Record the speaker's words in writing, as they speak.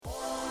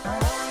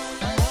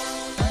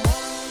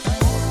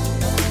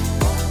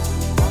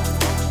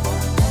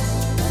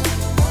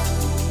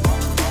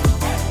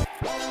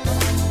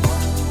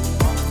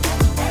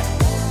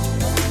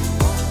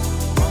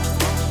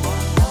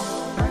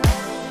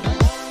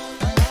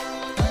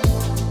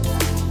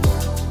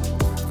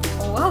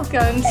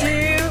Welcome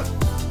to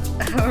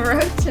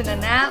Roach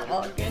Nat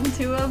walk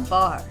into a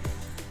bar.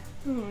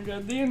 Oh my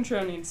god, the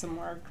intro needs some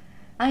work.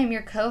 I am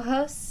your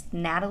co-host,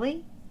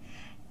 Natalie.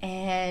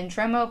 And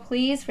drum roll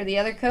please for the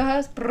other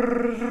co-host.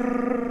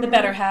 The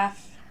better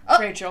half,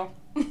 Rachel.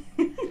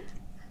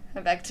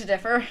 I beg to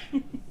differ.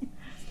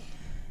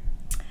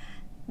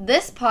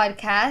 This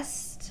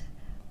podcast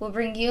will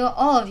bring you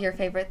all of your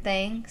favorite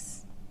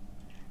things.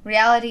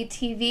 Reality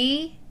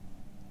TV.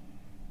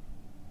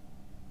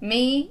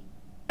 Me.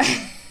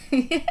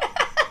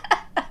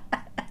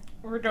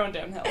 We're going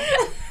downhill.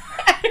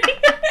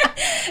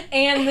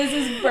 And this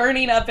is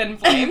burning up in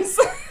flames.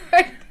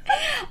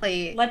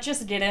 Let's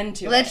just get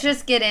into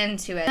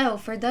it. So,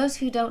 for those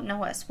who don't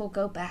know us, we'll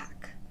go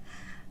back.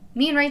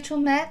 Me and Rachel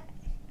met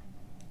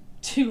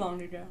too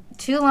long ago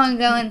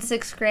in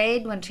 6th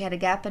grade when she had a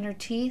gap in her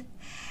teeth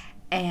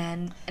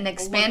and an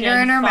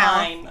expander in her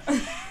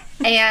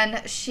mouth.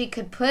 And she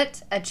could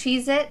put a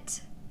Cheez-It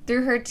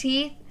through her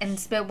teeth and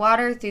spit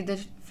water through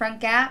the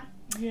front gap.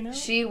 You know?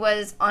 She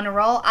was on a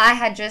roll. I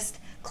had just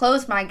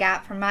closed my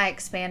gap from my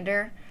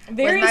expander.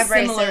 Very with my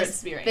similar braces.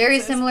 experiences. Very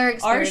similar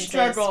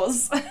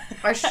experiences.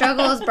 Our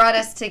struggles brought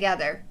us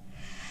together.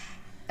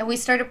 And we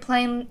started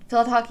playing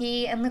field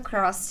hockey and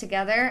lacrosse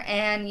together.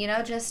 And,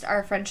 just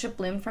our friendship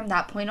bloomed from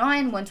that point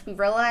on once we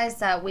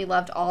realized that we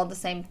loved all the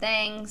same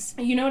things.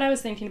 You know what I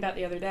was thinking about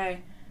the other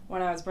day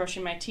when I was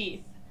brushing my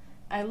teeth?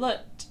 I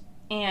looked,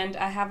 and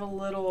I have a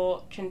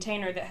little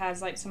container that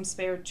has, some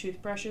spare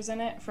toothbrushes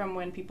in it from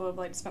when people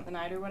have, spent the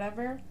night or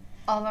whatever.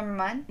 All of them are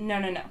mine?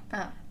 No.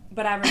 Oh.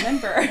 But I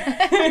remember,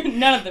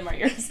 none of them are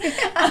yours.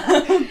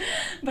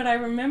 But I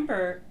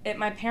remember at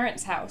my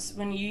parents' house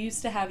when you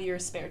used to have your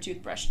spare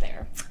toothbrush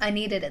there. I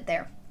needed it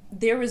there.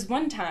 There was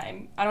one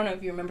time, I don't know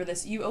if you remember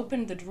this, you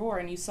opened the drawer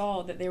and you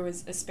saw that there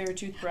was a spare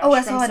toothbrush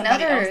I from saw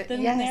somebody another. else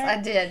in Yes, there.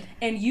 I did.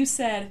 And you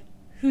said,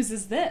 "Whose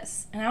is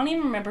this?" And I don't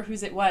even remember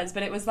whose it was,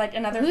 but it was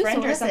another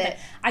friend or something. It?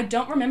 I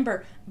don't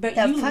remember, but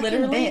that you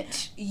literally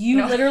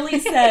bitch. literally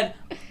said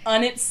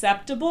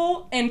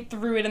unacceptable and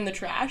threw it in the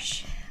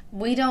trash.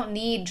 We don't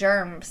need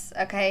germs,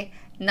 okay?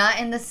 Not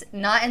in the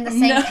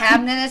same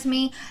cabinet as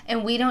me,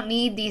 and we don't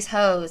need these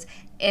hoes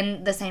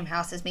in the same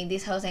house as me.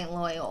 These hoes ain't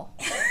loyal.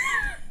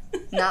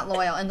 Not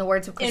loyal. In the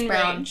words of Chris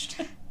Brown,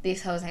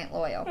 these hoes ain't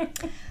loyal.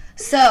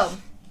 So,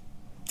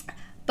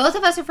 both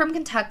of us are from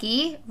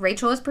Kentucky.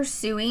 Rachel is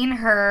pursuing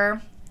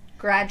her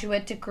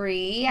graduate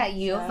degree at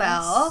U of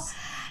L,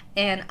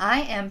 and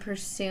I am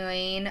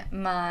pursuing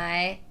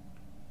my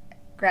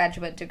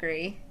graduate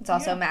degree. It's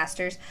also a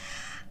master's.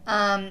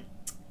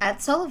 At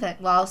Sullivan,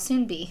 well, I'll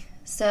soon be.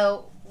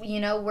 So,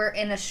 we're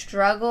in a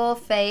struggle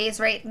phase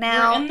right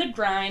now. We're in the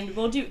grind.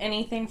 We'll do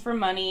anything for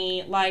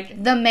money.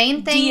 The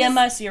main thing. DM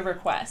us your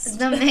request.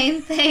 The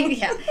main thing,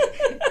 yeah.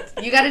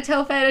 You got a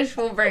toe fetish,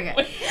 we'll bring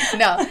it.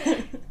 No.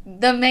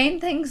 The main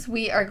things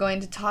we are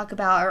going to talk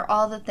about are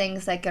all the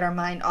things that get our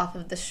mind off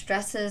of the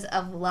stresses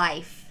of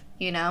life,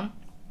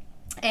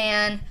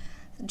 And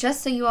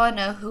just so you all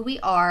know who we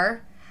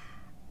are,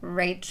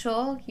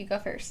 Rachel, you go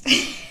first.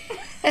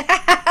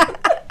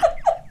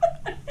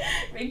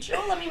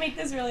 Rachel, let me make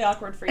this really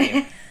awkward for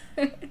you.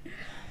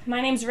 My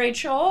name's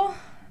Rachel.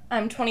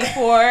 I'm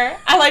 24.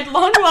 I like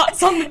long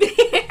walks on the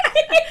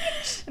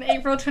beach. And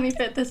April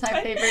 25th is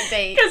my favorite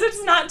date. Because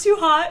it's not too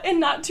hot and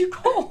not too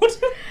cold.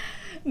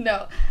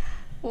 No.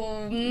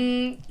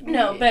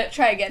 No, but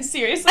try again.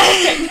 Seriously.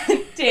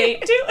 Okay.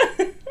 Date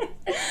 2.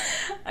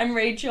 I'm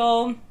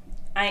Rachel.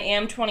 I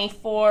am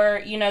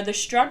 24. The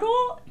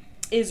struggle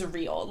is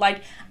real.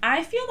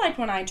 I feel like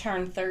when I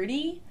turn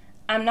 30...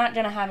 I'm not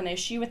going to have an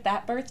issue with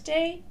that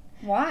birthday.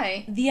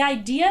 Why? The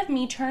idea of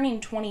me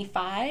turning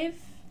 25,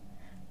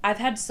 I've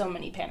had so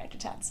many panic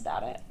attacks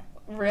about it.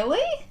 Really?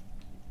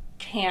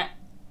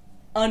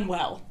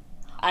 Unwell.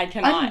 I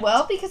cannot.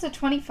 Unwell because of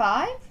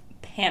 25?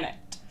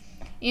 Panicked.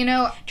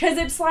 Because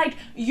it's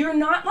you're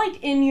not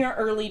in your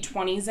early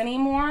 20s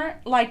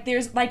anymore.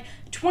 There's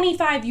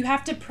 25, you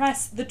have to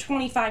press the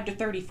 25 to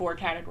 34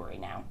 category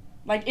now.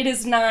 It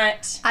is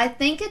not. I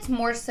think it's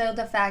more so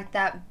the fact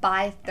that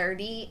by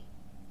 30,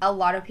 a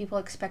lot of people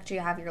expect you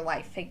to have your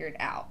life figured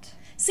out.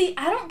 See,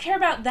 I don't care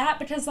about that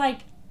because,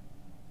 Because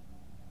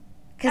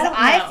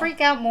I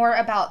freak out more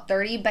about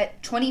 30,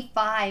 but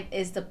 25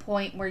 is the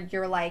point where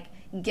you're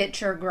get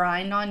your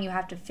grind on, you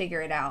have to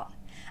figure it out.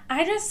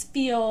 I just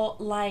feel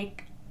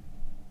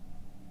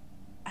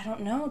I don't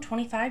know,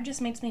 25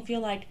 just makes me feel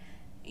like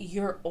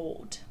you're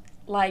old.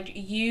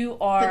 You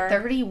are...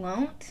 But 30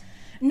 won't?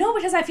 No,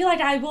 because I feel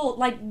like I will,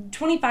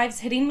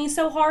 25's hitting me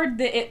so hard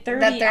that at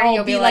 30 I'll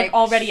you'll be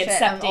already shit,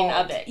 accepting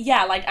of it.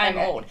 Yeah, I'm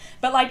old.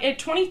 But, at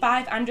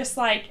 25, I'm just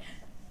am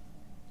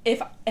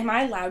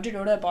I allowed to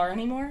go to a bar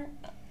anymore?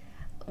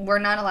 We're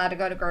not allowed to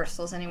go to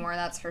Gerstle's anymore,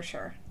 that's for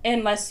sure.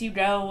 Unless you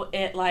go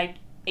at,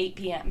 8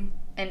 p.m.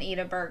 And eat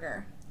a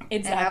burger.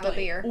 Exactly. And have a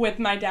beer. With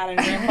my dad and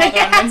grandfather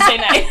on Wednesday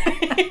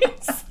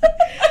nights.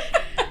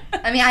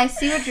 I mean, I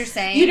see what you're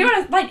saying. You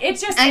know what?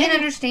 It's just... I can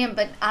understand,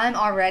 but I'm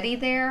already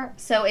there,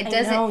 so it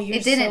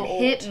didn't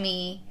hit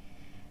me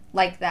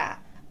like that.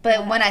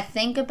 But when I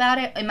think about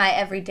it, in my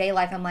everyday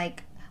life, I'm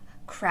like,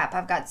 crap,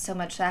 I've got so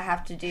much that I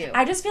have to do.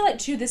 I just feel like,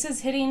 too, this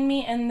is hitting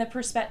me in the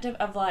perspective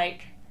of,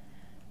 like,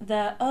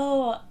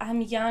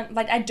 I'm young.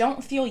 Like, I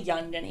don't feel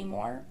young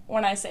anymore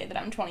when I say that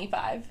I'm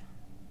 25.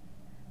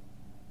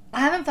 I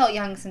haven't felt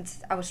young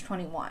since I was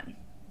 21.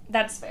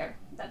 That's fair.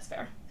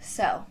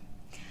 So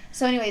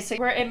anyway,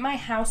 we're at my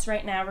house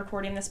right now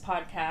recording this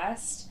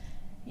podcast.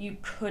 You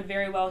could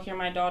very well hear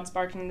my dogs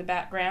barking in the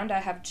background. I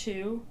have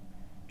 2,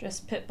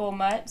 just pit bull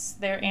mutts.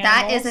 They're animals.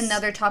 That is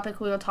another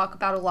topic we will talk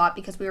about a lot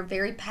because we are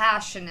very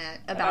passionate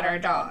about our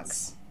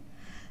dogs.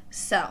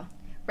 So,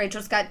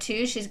 Rachel's got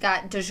 2. She's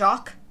got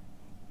DeJacque.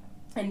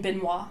 And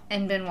Benoit.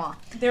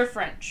 They're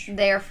French.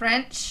 They are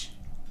French.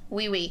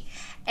 Oui, oui.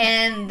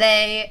 And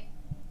they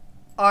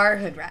are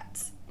hood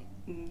rats.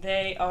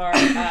 They are,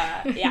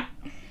 yeah.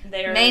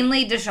 They're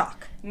mainly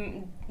DeJacque.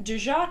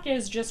 DeJacque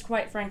is just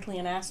quite frankly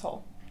an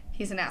asshole.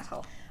 He's an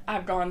asshole.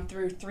 I've gone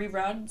through 3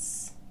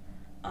 rugs,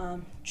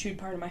 chewed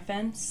part of my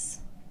fence.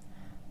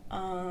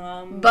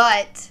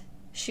 But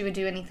she would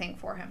do anything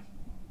for him.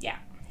 Yeah.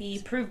 He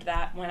proved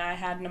that when I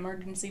had an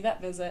emergency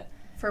vet visit.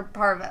 For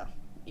Parvo.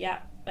 Yeah.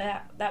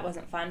 That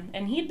wasn't fun.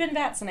 And he'd been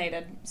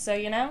vaccinated, so,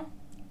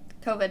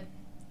 COVID.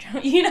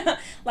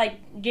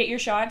 Like, get your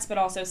shots, but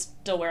also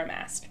still wear a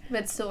mask.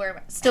 But still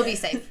be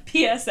safe.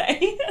 PSA.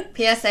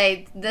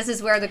 PSA, this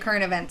is where the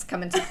current events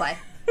come into play.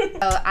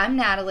 So, I'm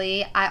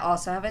Natalie. I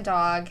also have a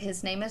dog.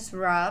 His name is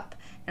Rupp.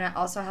 And I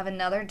also have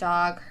another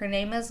dog. Her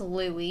name is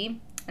Louie.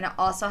 And I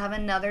also have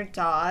another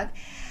dog.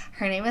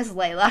 Her name is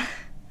Layla.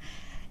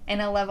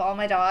 And I love all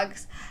my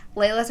dogs.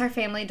 Layla's our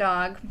family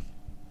dog.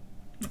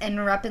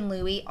 And Rupp and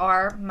Louie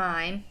are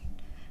mine.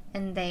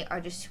 And they are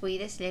the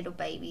sweetest little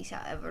babies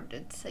I ever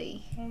did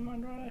see. Oh my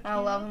God. I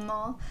love them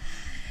all.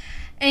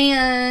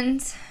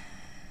 And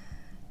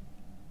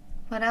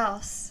what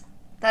else?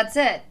 That's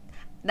it.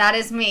 That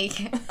is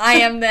me. I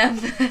am them.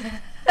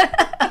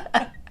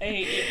 I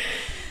hate you.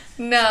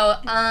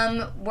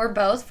 No, we're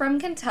both from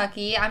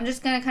Kentucky. I'm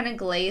just going to kind of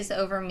glaze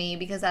over me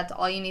because that's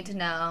all you need to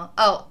know.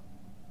 Oh,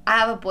 I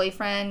have a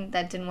boyfriend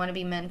that didn't want to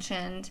be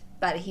mentioned,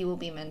 but he will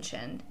be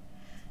mentioned.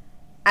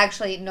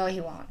 Actually, no,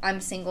 he won't. I'm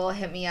single.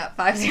 Hit me up,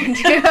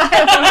 502. No,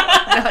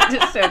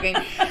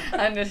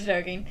 I'm just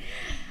joking.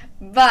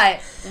 But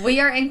we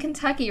are in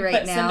Kentucky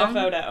right now. Send a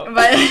photo.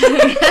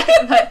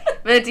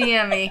 But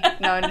DM me.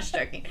 No, I'm just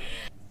joking.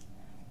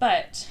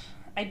 But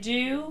I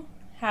do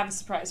have a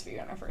surprise for you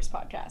on our first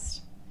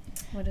podcast.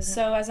 What is it?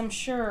 So, as I'm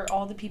sure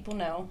all the people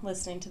know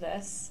listening to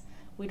this,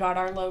 we got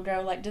our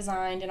logo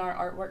designed and our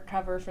artwork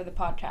cover for the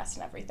podcast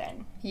and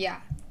everything.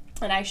 Yeah.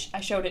 And I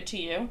showed it to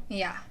you.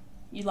 Yeah.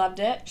 You loved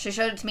it? She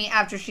showed it to me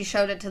after she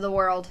showed it to the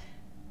world.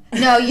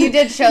 No, you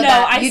did show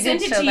that. No, I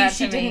sent it to you.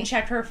 She didn't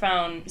check her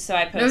phone, so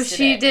I posted it. No,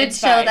 she did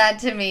show that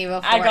to me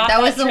before. That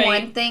was the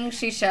one thing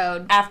she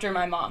showed. After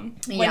my mom.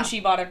 Yeah. When she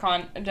bought a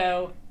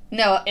condo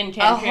in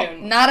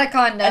Cancun. Not a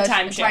condo. A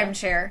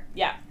timeshare.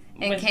 Yeah.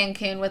 In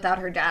Cancun without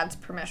her dad's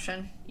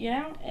permission.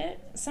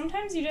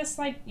 Sometimes you just,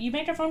 you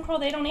make a phone call,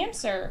 they don't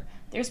answer.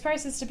 There's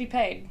prices to be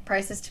paid.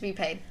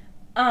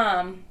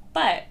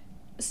 But...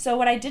 So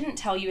what I didn't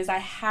tell you is I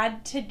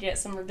had to get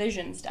some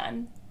revisions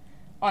done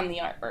on the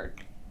artwork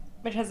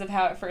because of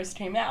how it first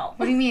came out.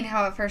 What do you mean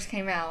how it first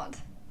came out?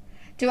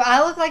 Do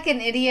I look like an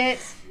idiot?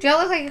 Do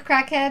I look like a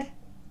crackhead?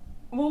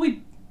 Well,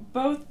 we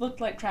both looked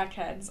like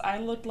crackheads. I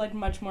looked like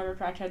much more of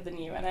a crackhead than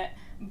you in it.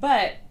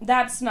 But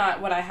that's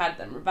not what I had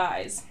them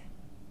revise.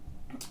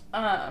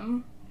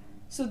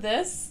 So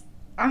this...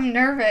 I'm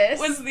nervous.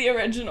 ...was the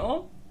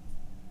original.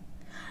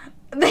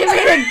 They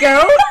made a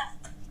goat?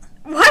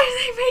 Why did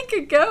they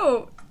make a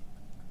goat?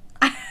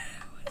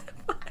 What the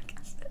fuck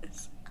is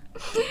this?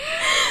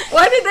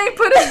 Why did they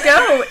put a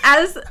goat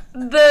as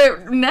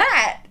the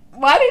gnat?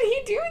 Why did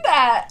he do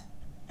that?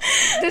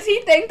 Does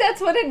he think that's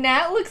what a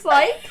gnat looks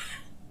like?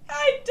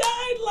 I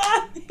died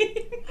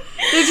laughing.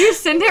 Did you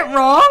send it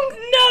wrong?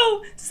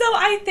 No. So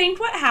I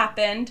think what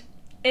happened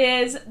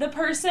is the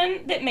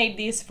person that made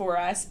these for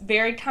us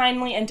very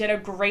kindly and did a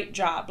great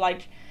job.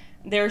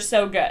 They're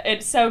so good.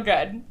 It's so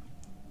good.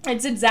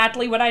 It's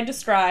exactly what I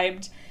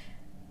described.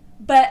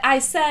 But I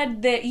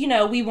said that,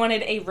 we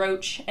wanted a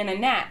roach and a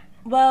gnat.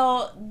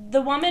 Well,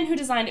 the woman who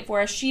designed it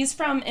for us, she's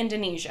from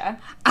Indonesia.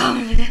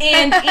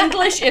 And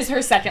English is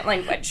her second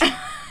language.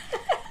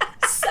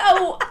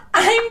 So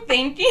I'm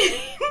thinking,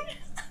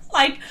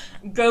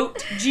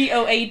 goat,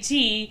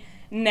 G-O-A-T,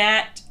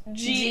 gnat,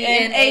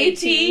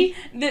 G-N-A-T,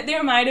 that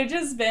there might have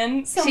just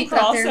been some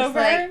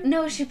crossover.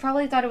 No, she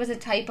probably thought it was a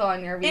typo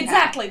on your behalf.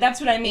 Exactly, that's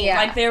what I mean.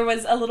 Yeah. There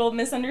was a little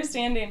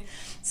misunderstanding.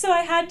 So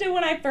I had to,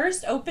 when I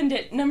first opened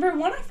it, number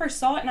one, I first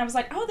saw it and I was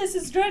like, oh, this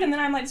is good. And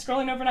then I'm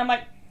scrolling over and I'm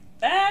like,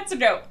 that's a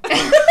goat.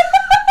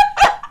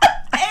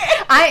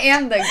 I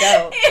am the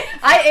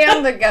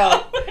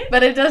goat.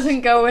 But it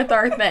doesn't go with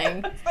our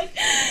thing.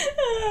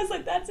 I was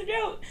like, that's a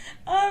goat.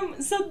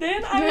 So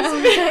then I was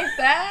like,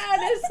 that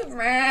is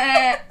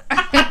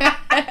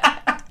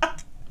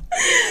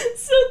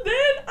So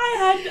then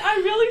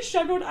I really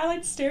struggled.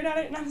 I stared at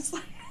it and I was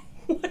like,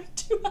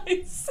 what do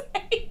I say?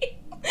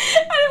 I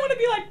didn't want to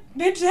be like,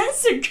 bitch,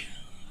 that's a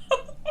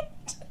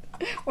goat.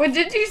 What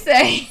did you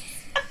say?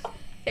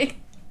 I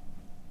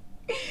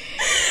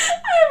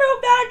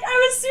wrote back.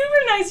 I was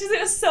super nice because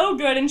it was so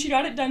good and she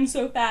got it done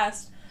so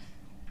fast.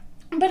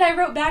 But I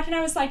wrote back and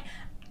I was like,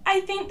 I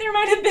think there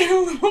might have been a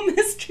little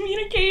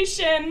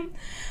miscommunication.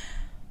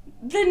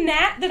 The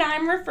gnat that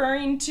I'm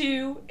referring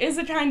to is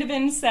a kind of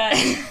insect.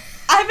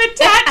 I've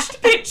attached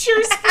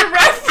pictures for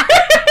reference.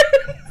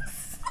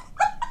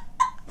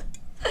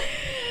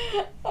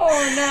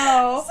 Oh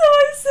no. So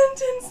I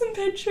sent in some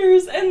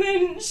pictures and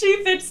then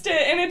she fixed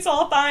it and it's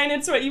all fine.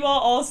 It's what you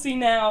all see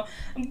now.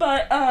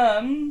 But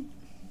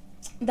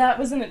that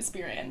was an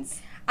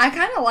experience. I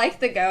kind of like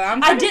the go.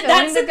 I did.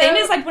 That's the thing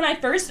is, like, when I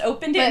first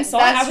opened it and saw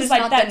it, I was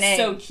like, that's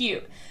so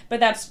cute.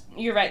 But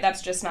you're right,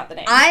 that's just not the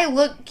name. I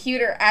look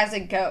cuter as a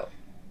goat.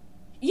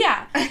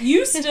 Yeah.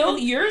 Yours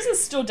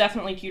is still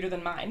definitely cuter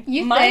than mine.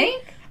 You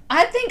think?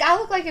 I think I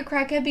look like a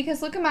crackhead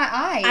because look at my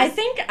eyes. I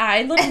think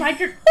I look like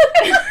a...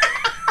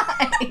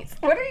 eyes.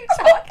 What are you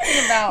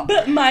talking about?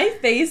 But my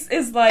face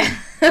is like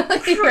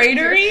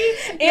cratery,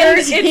 and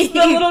it's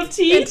the little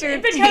teeth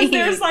because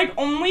there's like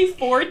only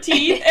 4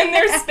 teeth and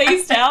they're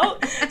spaced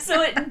out,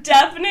 so it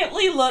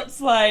definitely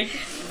looks like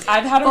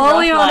I've had a rough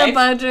life. On a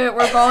budget.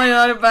 We're balling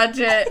on a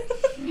budget.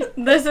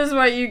 This is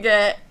what you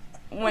get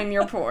when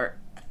you're poor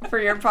for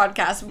your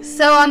podcast.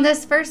 So on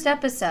this first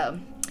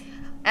episode,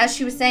 as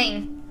she was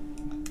saying,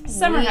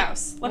 Summer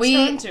House. Let's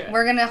go into it.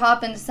 We're gonna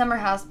hop into Summer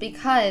House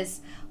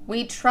because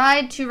we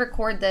tried to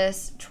record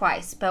this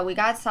twice, but we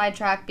got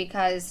sidetracked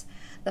because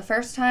the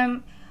first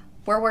time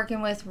we're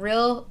working with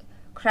real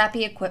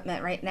crappy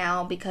equipment right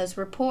now because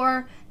we're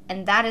poor,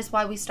 and that is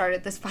why we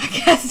started this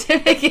podcast to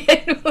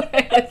begin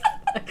with.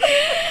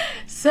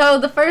 So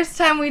the first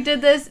time we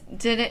did this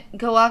didn't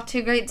go off to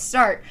a great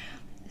start.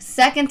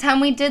 Second time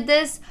we did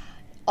this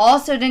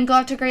also didn't go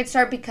off to a great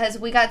start because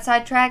we got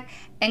sidetracked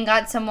and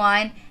got some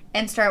wine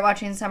and started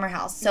watching Summer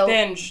House. So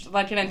binged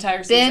like an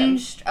entire season.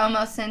 Binged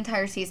almost an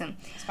entire season.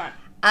 It's fine.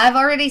 I've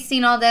already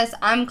seen all this.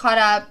 I'm caught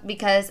up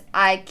because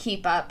I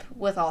keep up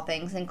with all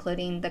things,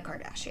 including the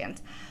Kardashians.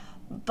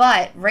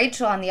 But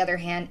Rachel, on the other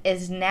hand,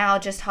 is now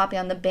just hopping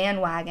on the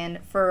bandwagon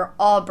for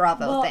all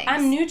Bravo things.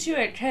 I'm new to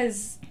it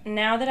because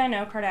now that I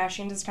know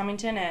Kardashians is coming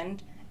to an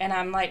end, and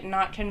I'm like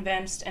not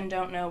convinced and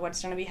don't know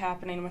what's going to be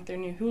happening with their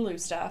new Hulu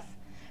stuff,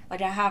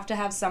 like I have to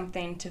have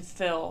something to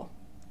fill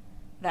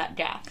that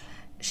gap.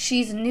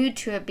 She's new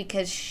to it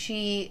because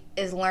she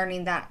is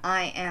learning that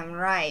I am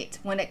right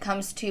when it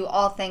comes to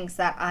all things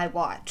that I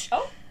watch.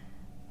 Oh.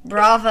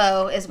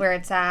 Bravo is where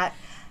it's at.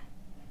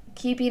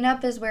 Keeping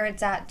Up is where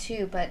it's at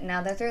too, but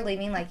now that they're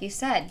leaving, like you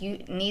said,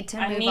 you need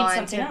to move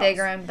on to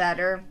bigger and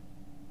better.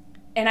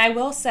 And I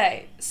will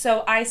say,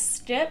 so I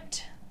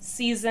skipped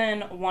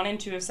season 1 and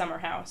 2 of Summer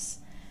House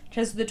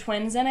because the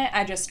twins in it,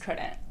 I just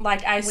couldn't. Like,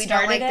 we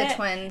don't like the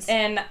twins.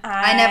 And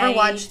I never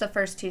watched the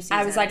first 2 seasons.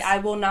 I was like, I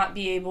will not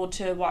be able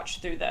to watch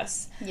through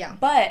this. Yeah.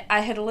 But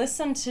I had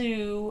listened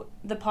to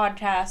the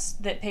podcast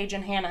that Paige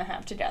and Hannah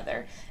have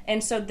together.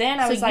 And so then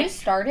I was like... So you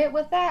started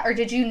with that? Or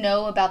did you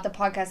know about the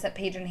podcast that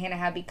Paige and Hannah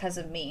had because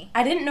of me?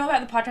 I didn't know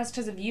about the podcast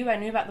because of you. I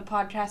knew about the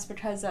podcast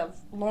because of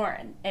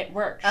Lauren at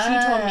work. She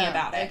told me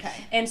about it.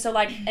 Okay. And so,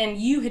 like, and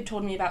you had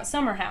told me about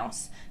Summer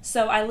House.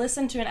 So I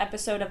listened to an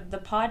episode of the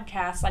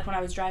podcast, like, when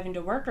I was driving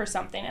to work or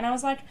something. And I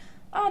was like,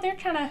 oh, they're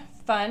kind of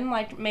fun.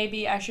 Like,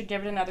 maybe I should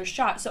give it another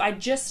shot. So I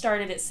just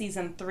started at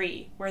season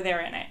 3 where they're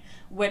in it.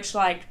 Which,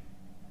 like...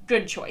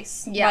 Good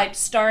choice. Yeah. Like,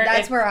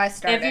 That's where I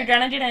started. If you're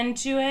gonna get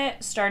into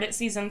it, start at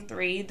season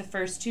 3. The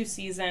first 2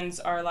 seasons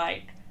are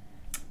like...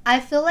 I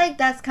feel like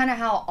that's kind of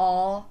how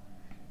all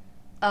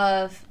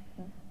of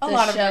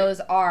the shows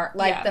are.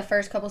 Like, the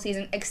first couple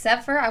seasons.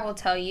 Except for, I will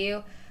tell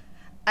you,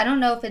 I don't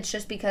know if it's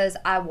just because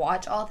I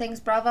watch all things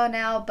Bravo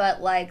now,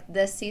 but, like,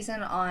 this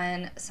season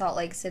on Salt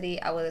Lake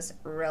City, I was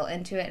real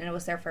into it, and it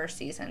was their first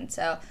season.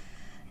 So...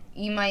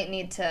 You might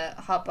need to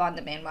hop on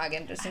the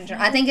bandwagon just in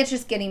general. I think it's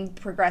just getting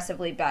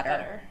progressively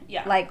better.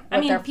 Yeah. Like,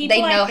 people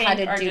they know how to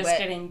do it. are just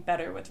getting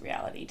better with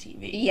reality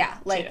TV. Yeah,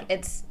 like, too.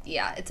 it's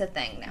a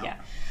thing now. Yeah.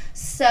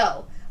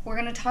 So, we're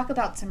going to talk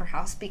about Summer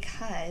House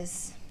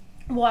because...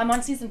 Well, I'm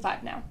on season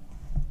 5 now.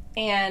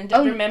 And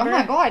remember... Oh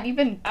my God, you've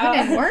been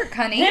putting in work,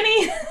 honey.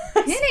 Penny!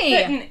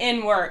 Putting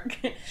in work.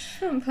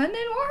 Putting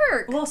in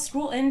work. Well,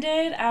 school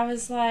ended. I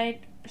was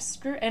like...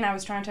 And I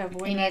was trying to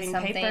avoid writing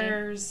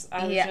papers.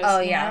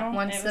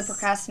 Once the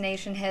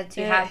procrastination hits,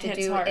 you have to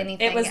do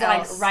anything else. It was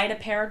like, write a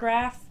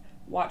paragraph,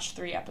 watch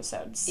 3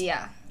 episodes.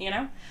 Yeah. You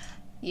know?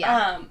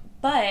 Yeah.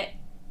 But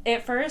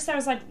at first I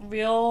was, like,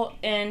 real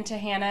into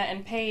Hannah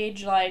and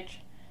Paige. Like,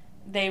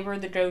 they were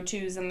the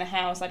go-tos in the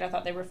house. Like, I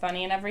thought they were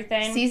funny and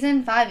everything.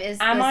 Season 5 is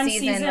the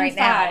season right 5.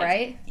 Now,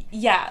 right?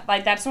 Yeah.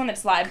 Like, that's when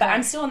it's live. Correct. But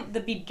I'm still in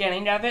the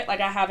beginning of it. Like,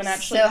 I haven't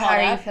actually caught up. So how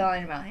are you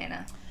feeling about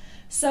Hannah?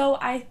 So,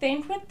 I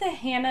think with the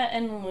Hannah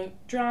and Luke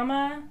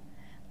drama,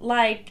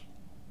 like,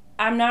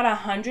 I'm not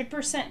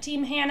 100%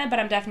 Team Hannah, but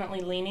I'm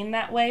definitely leaning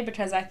that way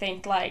because I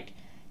think, like,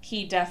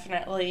 he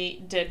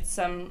definitely did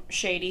some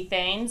shady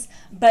things.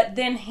 But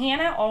then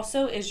Hannah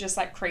also is just,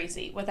 like,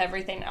 crazy with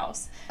everything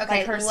else. Okay,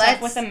 like, her stuff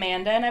with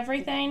Amanda and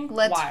everything,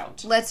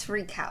 wild. Let's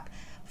recap.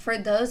 for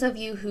those of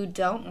you who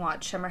don't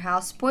watch Summer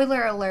House,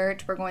 spoiler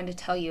alert, we're going to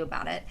tell you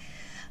about it.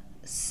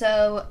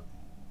 So,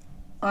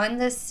 on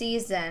this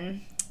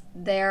season,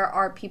 there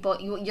are people,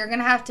 you're going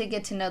to have to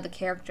get to know the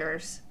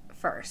characters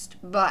first,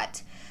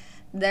 but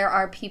there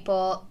are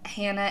people,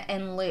 Hannah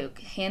and Luke.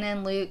 Hannah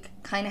and Luke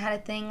kind of had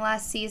a thing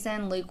last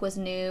season. Luke was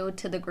new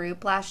to the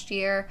group last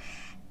year,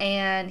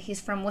 and he's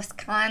from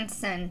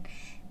Wisconsin.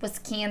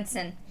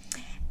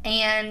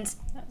 And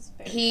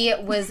he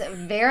was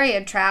very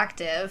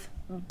attractive,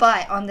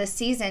 but on this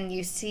season,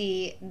 you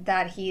see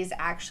that he's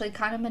actually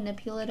kind of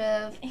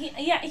manipulative.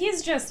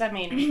 He's just,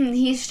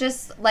 he's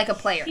just like a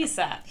player. He's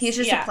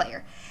just a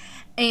player.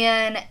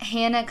 And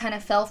Hannah kind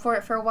of fell for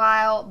it for a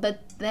while, but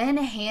then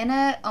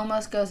Hannah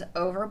almost goes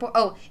overboard.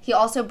 Oh, he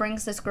also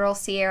brings this girl,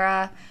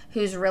 Sierra,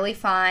 who's really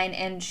fine,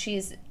 and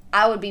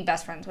I would be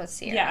best friends with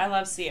Sierra. Yeah, I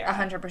love Sierra.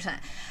 100%.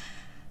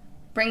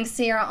 Brings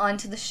Sierra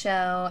onto the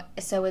show,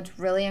 so it's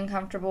really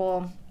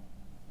uncomfortable.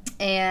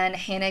 And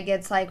Hannah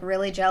gets, like,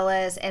 really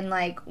jealous and,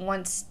 like,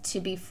 wants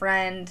to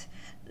befriend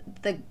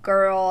the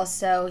girl,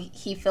 so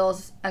he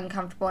feels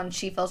uncomfortable and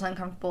she feels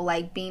uncomfortable,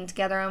 like, being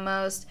together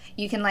almost.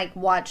 You can, like,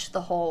 watch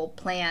the whole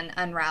plan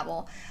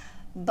unravel.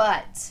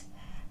 But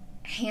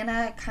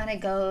Hannah kind of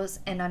goes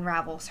and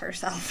unravels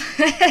herself.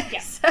 Yeah.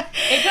 So,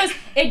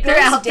 it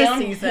goes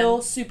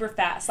downhill super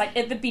fast. Like,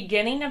 at the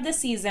beginning of the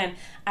season,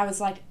 I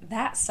was like,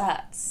 that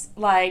sucks.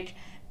 Like,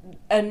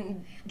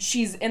 and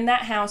she's in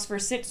that house for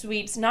 6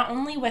 weeks, not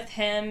only with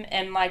him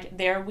and, like,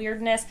 their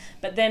weirdness,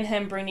 but then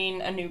him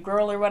bringing a new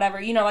girl or whatever.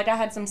 You know, like, I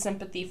had some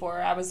sympathy for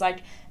her. I was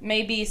like,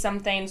 maybe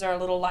some things are a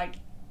little, like,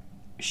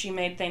 she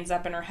made things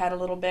up in her head a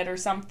little bit or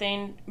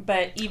something,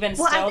 but even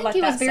still, I think like,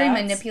 he was very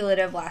sucks.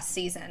 Manipulative last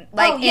season.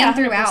 Like, and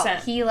throughout, 100%.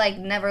 He, like,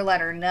 never let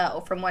her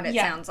know, from what it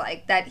sounds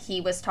like, that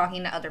he was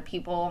talking to other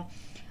people,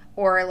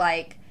 or,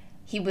 like,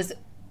 he was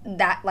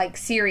that, like,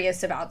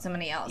 serious about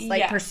somebody else,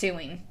 like,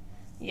 pursuing.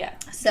 Yeah.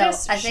 So,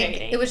 I think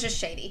it was just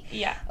shady.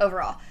 Yeah.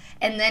 Overall.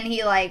 And then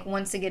he, like,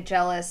 wants to get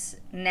jealous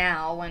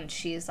now when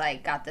she's,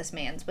 like, got this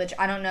man's, which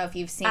I don't know if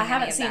you've seen I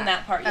haven't seen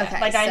that part yet. Okay,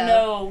 like, I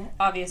know,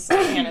 obviously,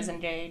 Hannah's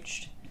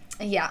engaged.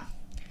 Yeah.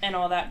 And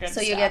all that good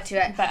stuff. So you get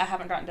to it. But I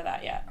haven't gotten to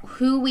that yet.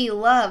 Who we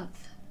love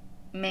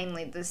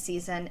mainly this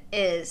season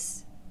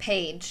is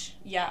Paige.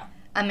 Yeah.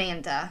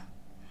 Amanda.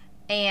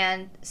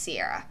 And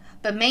Sierra.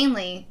 But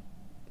mainly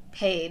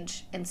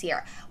Paige and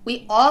Sierra.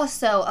 We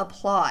also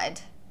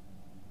applaud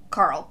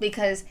Carl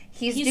because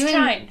he's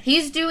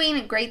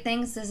doing great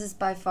things. This is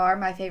by far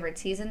my favorite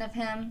season of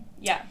him.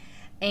 Yeah.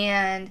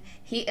 And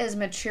he is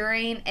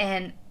maturing,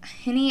 and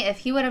Henny, if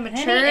he would have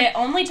matured... it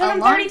only took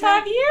him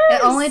 35 years!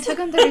 It only took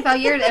him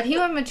 35 years. If he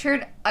would have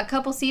matured a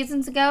couple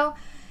seasons ago,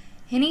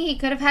 Henny, he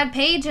could have had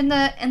Paige in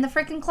the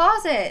freaking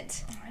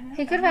closet.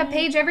 He could have had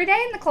Paige every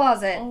day in the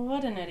closet. Oh,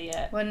 what an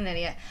idiot. What an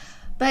idiot.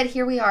 But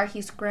here we are.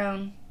 He's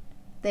grown.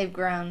 They've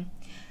grown.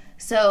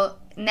 So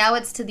now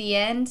it's to the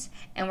end,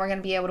 and we're going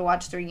to be able to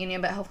watch the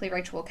reunion, but hopefully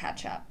Rachel will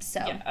catch up. So.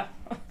 Yeah.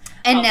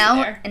 And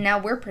now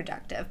we're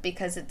productive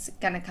because it's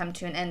going to come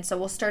to an end. So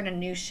we'll start a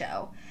new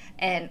show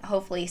and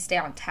hopefully stay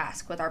on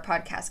task with our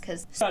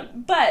podcast.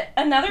 But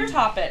another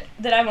topic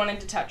that I wanted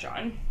to touch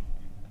on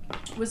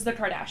was the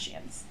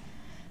Kardashians.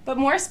 But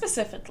more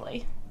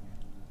specifically,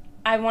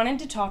 I wanted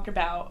to talk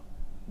about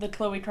the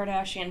Khloe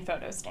Kardashian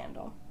photo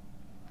scandal.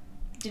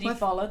 Did you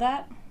follow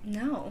that?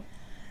 No.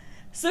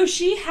 So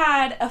she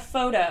had a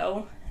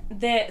photo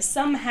that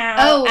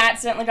somehow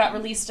accidentally got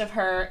released of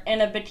her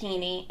in a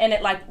bikini, and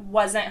it, like,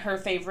 wasn't her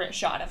favorite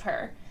shot of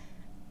her.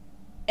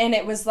 And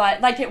it was like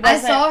it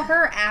wasn't... I saw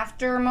her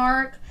after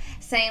Mark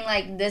saying,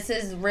 like, this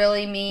is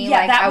really me.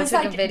 Yeah, like, that I was took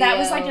like a video. That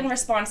was, like, in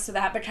response to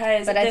that,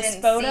 because this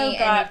photo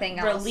got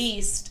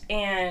released,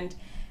 and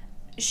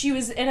she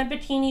was in a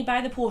bikini by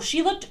the pool.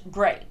 She looked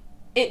great.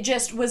 It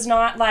just was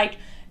not, like...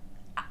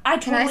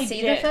 Can I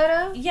see the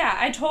photo? Yeah,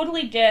 I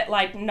totally get,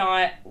 like,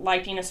 not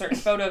liking a certain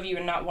photo of you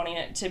and not wanting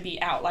it to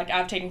be out. Like,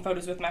 I've taken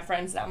photos with my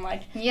friends that I'm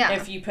like,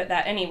 if you put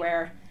that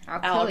anywhere,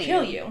 I'll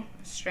kill you.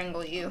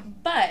 Strangle you.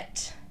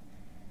 But,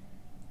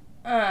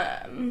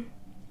 is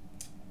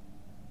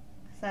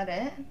that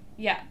it?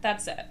 Yeah,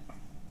 that's it.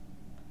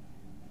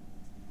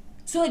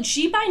 So, like,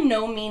 she by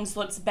no means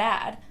looks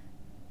bad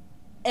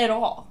at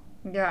all.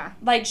 Yeah.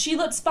 Like, she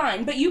looks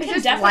fine, but you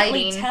can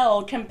definitely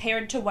tell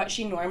compared to what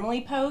she normally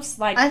posts.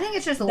 Like, I think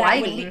it's just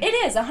lighting. It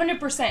is,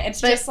 100%.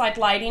 It's just, like,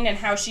 lighting and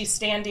how she's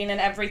standing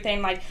and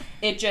everything. Like,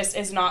 it just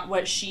is not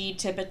what she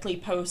typically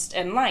posts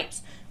and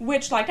likes.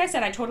 Which, like I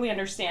said, I totally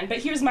understand. But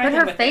here's my thing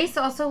with it. But her face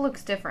also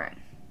looks different.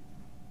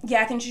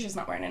 Yeah, I think she's just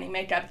not wearing any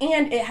makeup.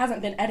 And it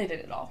hasn't been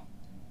edited at all.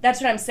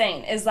 That's what I'm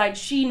saying. Is, like,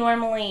 she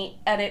normally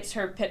edits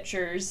her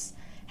pictures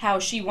how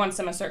she wants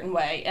them a certain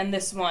way, and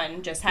this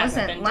one just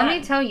hasn't been done. Let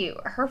me tell you,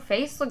 her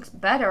face looks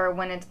better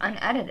when it's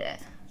unedited.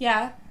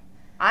 Yeah.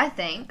 I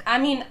think. I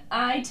mean,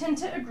 I tend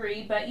to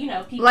agree, but, you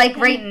know, people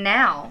right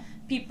now.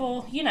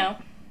 People, you know,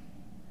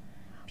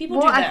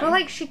 people do them. I feel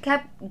like she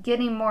kept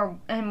getting more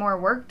and more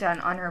work done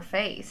on her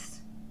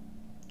face.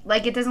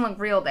 Like, it doesn't look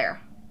real there.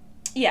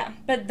 Yeah,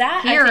 but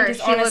that, I think,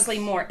 is honestly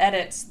more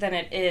edits than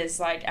it is,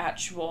 like,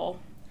 actual...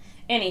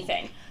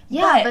 anything.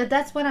 Yeah, but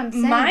that's what I'm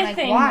saying. My like,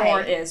 thing why?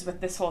 more is with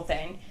this whole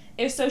thing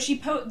is so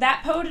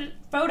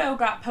photo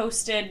got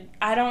posted.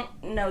 I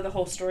don't know the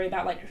whole story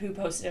about like who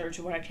posted it or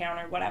to what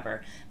account or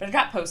whatever, but it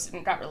got posted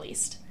and got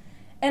released.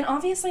 And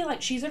obviously,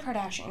 like, she's a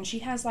Kardashian. She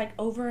has like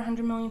over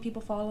 100 million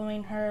people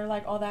following her,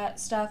 like all that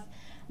stuff.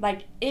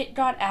 Like, it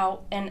got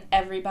out and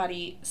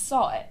everybody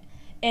saw it.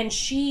 And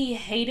she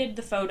hated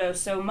the photo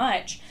so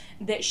much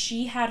that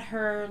she had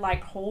her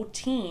like whole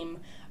team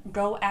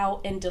go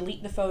out and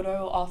delete the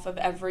photo off of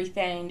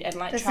everything and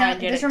like try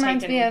and get it taken. This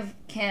reminds me of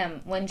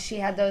Kim when she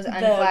had those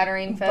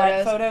unflattering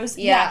photos. Butt photos,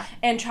 yeah,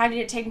 and tried to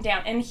get it taken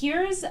down. And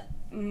here's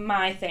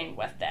my thing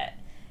with it.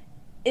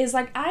 Is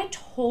like, I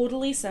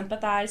totally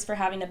sympathize for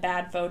having a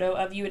bad photo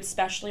of you,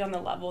 especially on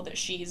the level that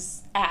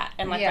she's at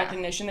and like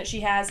recognition that she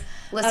has.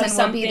 Listen,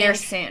 we'll be there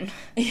soon.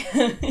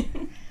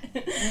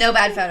 No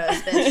bad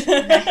photos,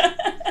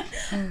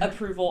 bitch.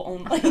 Approval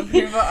only.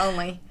 Approval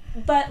only.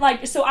 But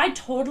like, so I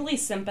totally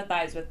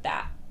sympathize with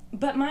that.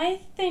 But my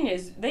thing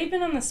is, they've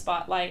been on the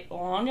spotlight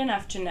long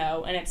enough to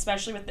know, and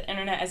especially with the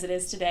internet as it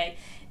is today,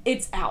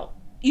 it's out.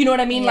 You know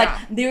what I mean? Yeah.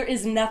 Like, there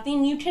is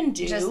nothing you can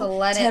do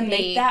to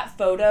make that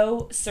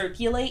photo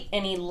circulate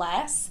any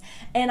less.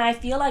 And I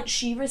feel like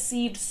she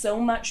received so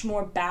much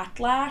more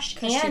backlash.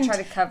 Because she tried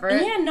to cover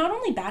it? And not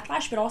only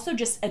backlash, but also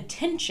just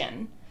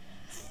attention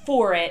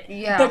for it.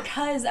 Yeah.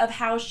 Because of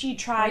how she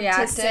tried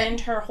to send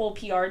her whole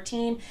PR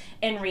team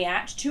and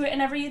react to it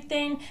and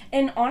everything.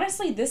 And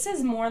honestly, this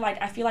is more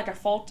like, I feel like a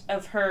fault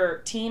of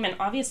her team. And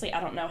obviously,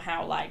 I don't know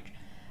how, like,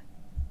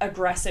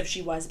 aggressive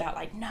she was about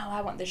like, no, I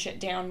want this shit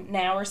down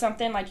now or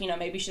something. Like, you know,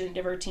 maybe she didn't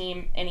give her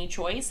team any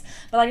choice.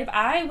 But like, if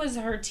I was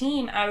her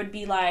team, I would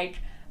be like,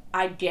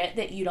 I get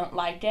that you don't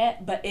like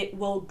it, but it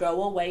will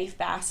go away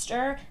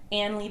faster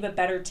and leave a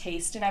better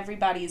taste in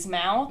everybody's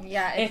mouth.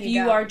 Yeah, if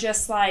you are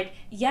just like,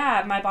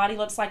 yeah, my body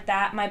looks like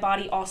that. My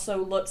body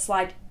also looks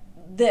like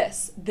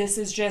this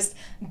is just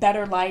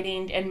better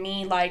lighting and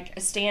me like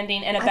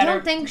standing in a better... I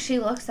don't think she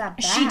looks that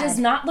bad. She does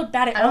not look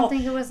bad at all. I don't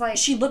think it was like...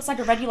 She looks like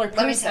a regular person.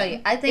 Let me tell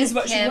you, I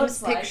think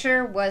Kim's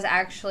picture was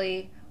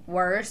actually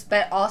worse,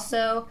 but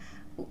also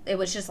it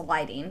was just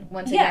lighting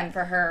once again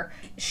for her.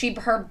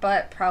 Her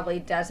butt probably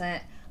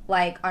doesn't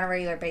like on a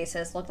regular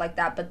basis look like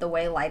that, but the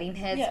way lighting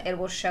hits, it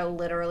will show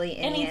literally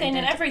anything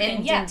and everything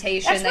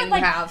indentation that you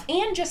have.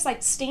 And just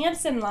like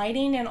stance and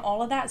lighting and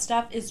all of that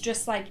stuff is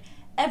just like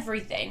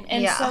everything.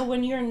 And so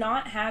when you're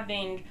not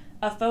having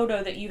a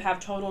photo that you have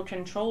total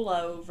control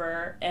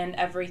over and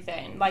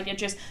everything, like it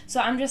just, so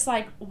I'm just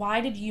like,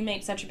 why did you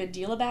make such a big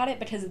deal about it?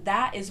 Because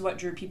that is what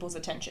drew people's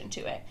attention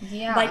to it.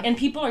 Yeah. Like, and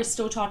people are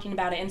still talking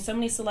about it, and so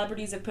many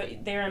celebrities have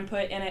put their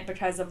input in it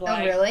because of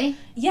like... Oh, really?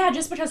 Yeah,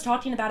 just because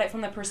talking about it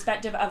from the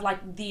perspective of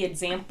like the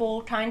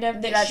example kind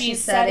of that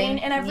she's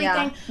setting and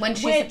everything. Yeah. When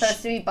she's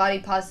supposed to be body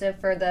positive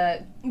for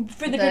the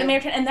Good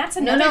American, and that's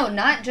another... No,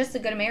 not just the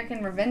Good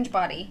American, Revenge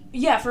Body.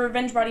 Yeah, for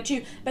Revenge Body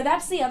too. But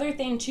that's the other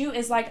thing too,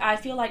 is like, I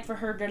feel like for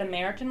her Good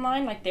American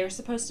line, like they're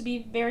supposed to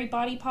be very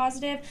body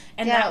positive,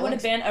 and that would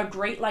have been a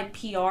great like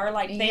PR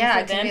like thing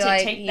for them to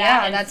like, take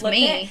that and flip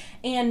it.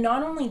 And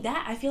not only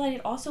that, I feel like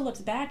it also looks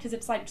bad because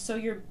it's like, so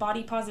your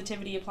body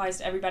positivity applies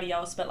to everybody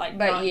else, but like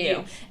not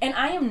you. And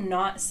I am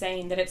not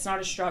saying that it's not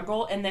a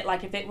struggle, and that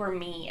like if it were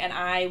me and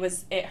I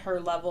was at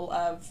her level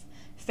of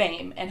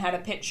fame and had a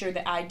picture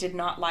that I did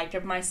not like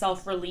of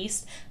myself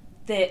released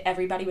that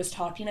everybody was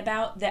talking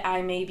about, that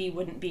I maybe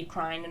wouldn't be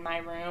crying in my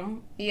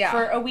room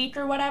for a week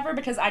or whatever,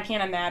 because I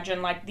can't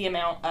imagine like the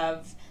amount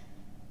of,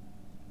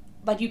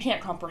 like, you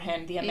can't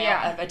comprehend the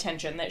amount of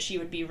attention that she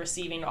would be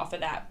receiving off of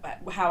that,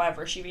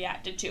 however she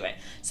reacted to it.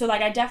 So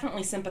like, I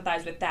definitely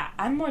sympathize with that.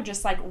 I'm more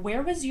just like,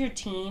 where was your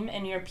team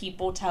and your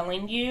people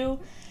telling you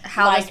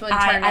how like, this would turn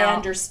out? I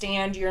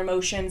understand your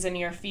emotions and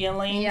your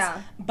feelings,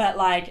 but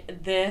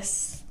like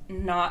this,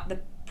 not the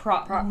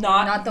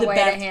not the way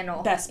to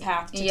handle best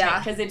path to take,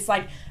 because it's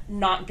like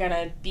not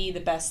gonna be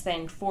the best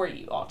thing for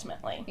you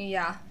ultimately.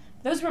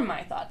 Those were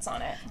my thoughts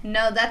on it.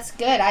 No, that's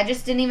good. I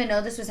just didn't even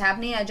know this was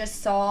happening. I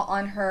just saw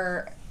on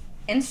her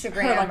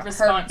Instagram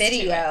her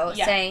video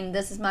saying,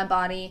 this is my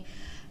body,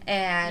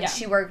 and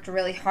she worked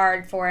really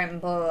hard for it,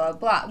 and blah, blah,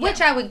 blah, which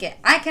I would get.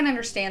 I can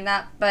understand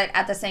that, but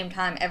at the same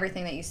time,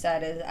 everything that you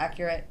said is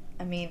accurate.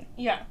 I mean,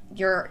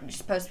 you're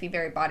supposed to be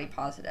very body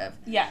positive.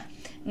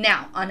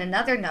 Now, on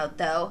another note,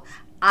 though,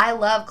 I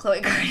love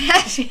Khloe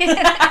Kardashian.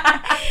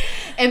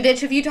 And,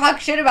 bitch, if you talk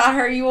shit about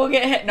her, you will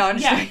get hit. No, I'm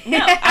just no,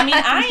 I mean,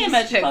 I am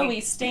a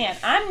Khloe stan.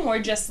 I'm more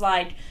just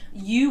like,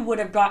 you would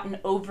have gotten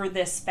over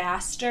this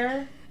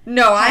faster.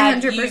 No, I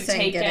 100% you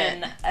taken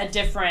get it. A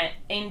different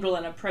angle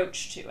and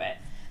approach to it.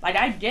 Like,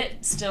 I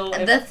get still...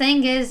 The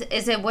thing is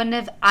I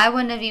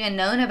wouldn't have even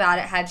known about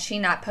it had she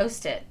not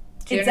posted it.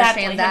 Do you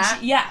understand that?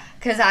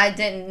 Because I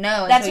didn't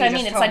know. That's what I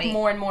mean. It's like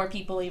more and more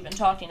people even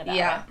talking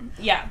about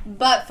it.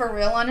 But for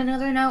real, on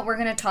another note, we're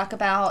going to talk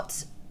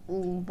about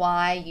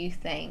why you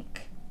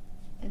think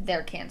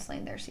they're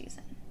canceling their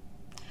season.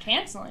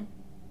 Canceling?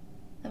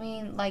 I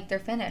mean, like, they're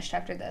finished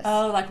after this.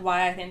 Oh, like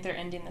why I think they're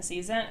ending the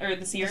season? Or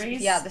the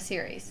series? Yeah, the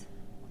series.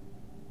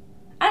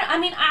 I I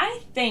mean,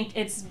 I think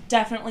it's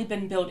definitely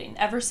been building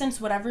ever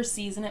since whatever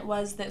season it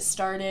was that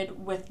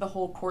started with the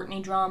whole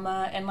Courtney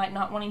drama and, like,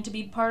 not wanting to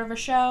be part of a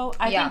show.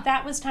 I think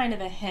that was kind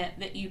of a hint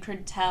that you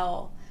could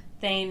tell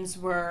things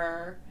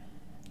were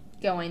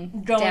going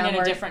in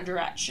a different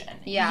direction.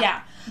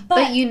 Yeah.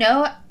 But you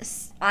know,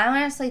 I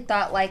honestly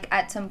thought, like,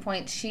 at some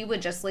point she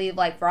would just leave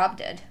like Rob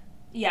did.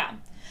 Yeah.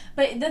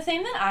 But the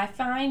thing that I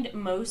find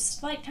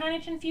most, like, kind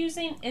of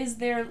confusing is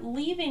they're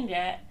leaving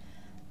it,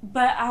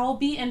 but I'll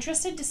be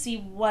interested to see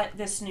what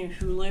this new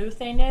Hulu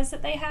thing is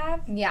that they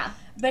have. Yeah.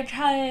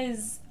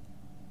 Because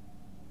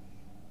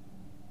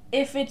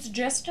if it's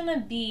just going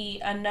to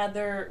be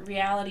another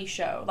reality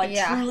show, like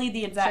truly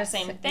the exact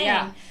same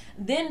thing,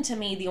 then to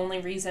me the only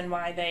reason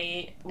why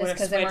they would have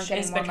switched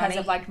is because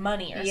of, like,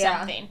 money or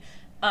something.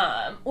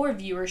 Or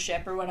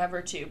viewership or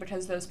whatever, too,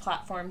 because those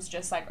platforms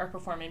just, like, are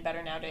performing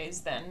better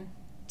nowadays than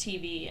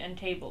TV and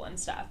cable and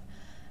stuff.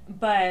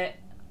 But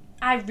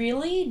I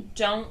really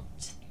don't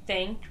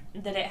think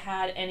that it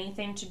had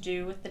anything to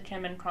do with the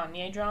Kim and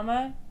Kanye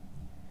drama,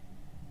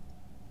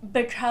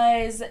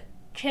 because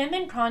Kim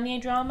and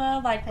Kanye drama,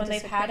 like, when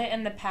they've had it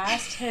in the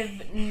past,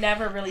 have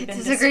never really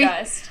been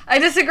discussed. I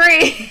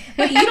disagree.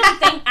 But you don't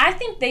think... I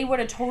think they would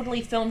have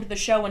totally filmed the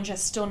show and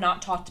just still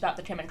not talked about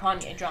the Kim and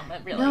Kanye drama,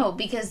 really. No,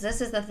 because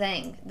this is the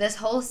thing. This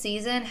whole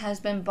season has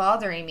been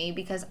bothering me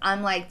because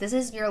I'm like, this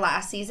is your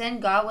last season,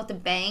 go out with a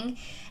bang,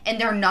 and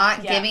they're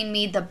not giving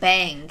me the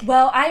bang.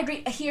 Well, I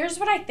agree. Here's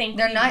what I think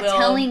they're not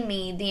telling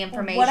me the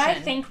information. What I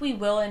think we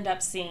will end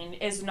up seeing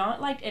is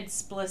not, like,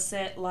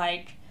 explicit,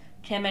 like,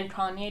 Kim and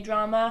Kanye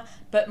drama,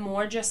 but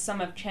more just some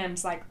of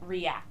Kim's, like,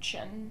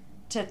 reaction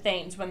to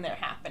things when they're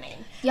happening.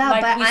 Yeah,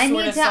 like, but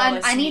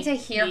I need to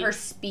hear her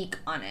speak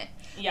on it.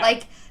 Yeah.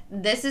 Like,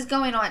 this is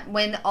going on.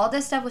 When all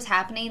this stuff was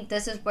happening,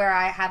 this is where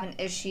I have an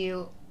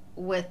issue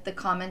with the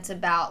comments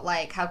about,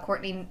 like, how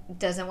Courtney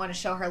doesn't want to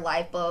show her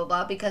life, blah, blah,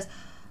 blah, because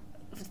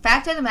the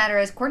fact of the matter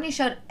is Courtney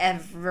showed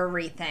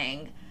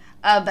everything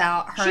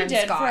about her and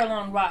Scott. She did for a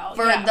long while.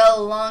 For the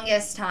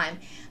longest time.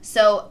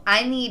 So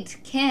I need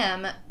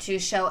Kim to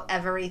show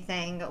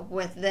everything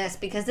with this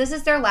because this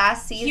is their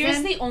last season.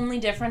 Here's the only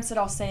difference that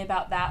I'll say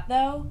about that,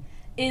 though,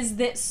 is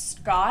that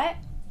Scott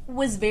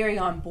was very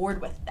on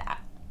board with that.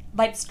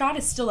 Like, Scott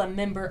is still a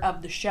member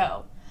of the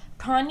show.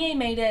 Kanye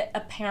made it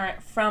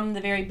apparent from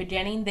the very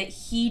beginning that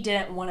he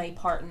didn't want a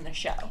part in the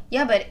show.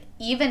 Yeah, but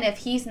even if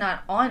he's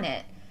not on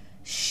it,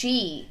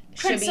 she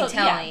should be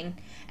telling.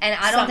 Yeah. And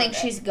I don't think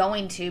she's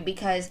going to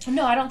because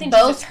no, I don't think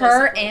both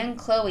her and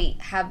Chloe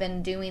have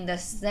been doing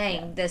this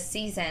thing this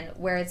season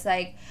where it's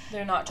like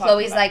they're not talking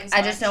Chloe's about like, it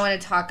I just don't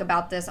want to talk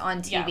about this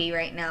on TV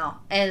right now.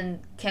 And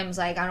Kim's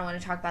like, I don't want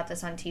to talk about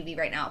this on TV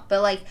right now.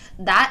 But, like,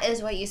 that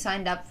is what you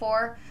signed up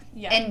for.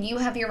 Yeah. And you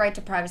have your right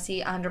to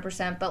privacy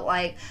 100%. But,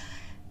 like,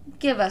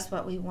 give us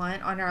what we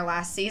want on our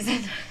last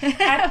season.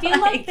 I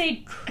feel like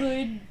they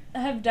could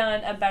have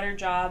done a better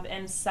job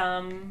in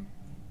some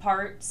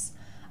parts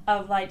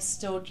of, like,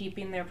 still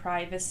keeping their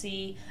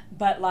privacy,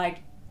 but, like,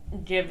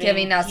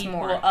 giving us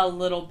more, a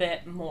little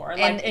bit more,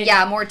 like,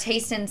 and more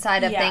taste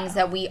inside of things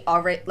that we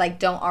already, like,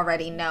 don't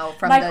already know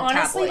from, like, the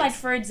honestly, tabloids. Like,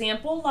 for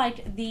example,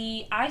 like,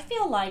 I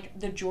feel like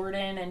the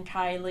Jordan and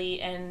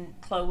Kylie and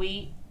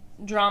Chloe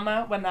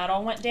drama, when that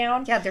all went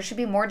down, there should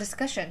be more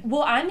discussion.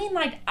 Well, I mean,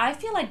 like, I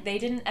feel like they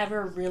didn't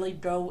ever really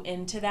go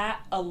into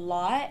that a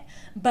lot,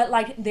 but,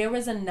 like, there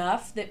was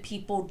enough that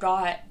people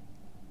got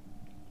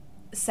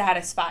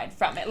satisfied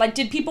from it. Like,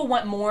 did people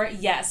want more?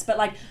 Yes, but,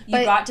 like,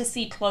 you got to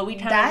see Chloe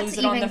kind of lose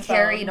it on the phone. That's even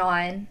carried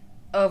on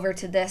over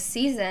to this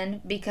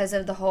season because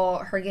of the whole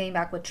her getting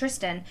back with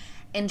Tristan,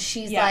 and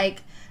she's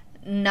like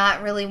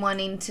not really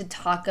wanting to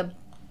talk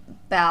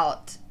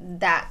about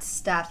that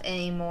stuff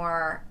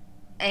anymore.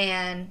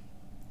 And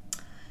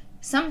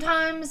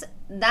sometimes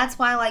that's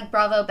why I like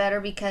Bravo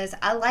better, because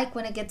I like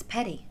when it gets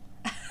petty.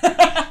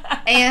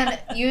 And,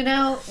 you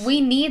know,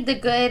 we need the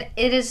good.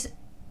 It is,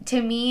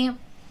 to me,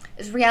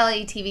 is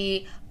reality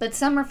TV, but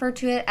some refer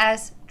to it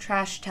as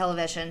trash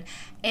television.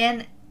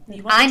 And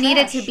I need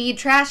it to be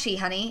trashy,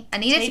 honey. I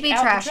need it to be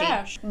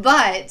trashy.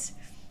 But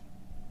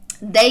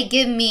they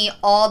give me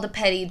all the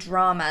petty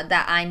drama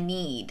that I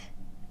need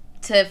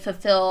to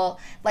fulfill,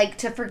 like,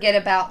 to forget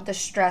about the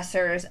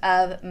stressors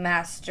of the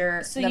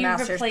master's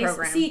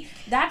program. See,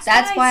 that's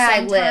why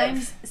I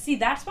live. See,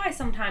 that's why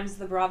sometimes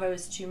the Bravo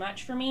is too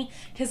much for me,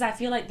 because I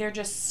feel like they're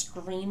just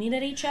screaming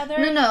at each other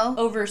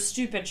over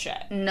stupid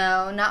shit.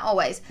 No, not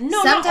always.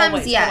 No, sometimes not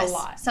always, yes. But a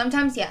lot.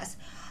 Sometimes yes.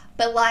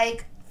 But,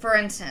 like, for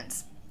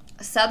instance,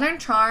 Southern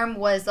Charm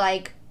was,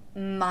 like,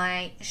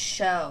 my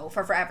show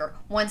for forever.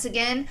 Once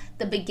again,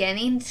 the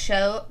beginning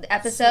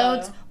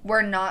episodes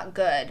were not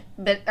good,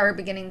 or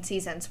beginning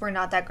seasons were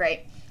not that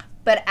great.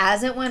 But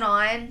as it went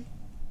on,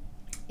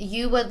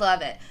 you would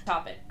love it.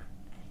 Topic.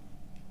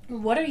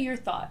 What are your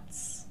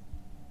thoughts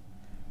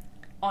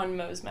on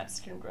Moe's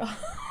Mexican Grill?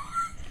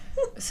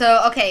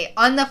 So, okay,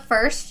 on the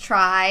first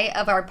try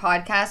of our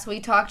podcast, we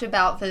talked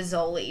about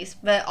Fazoli's,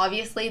 but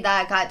obviously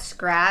that got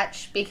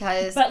scratched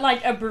because... But,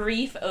 like, a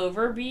brief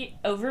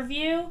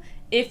overview,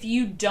 if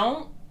you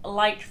don't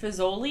like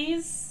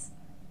Fazoli's,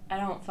 I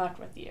don't fuck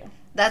with you.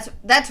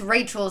 That's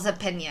Rachel's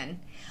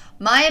opinion.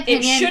 My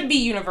opinion... It should be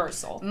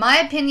universal. My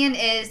opinion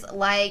is,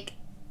 like,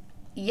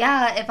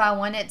 yeah, if I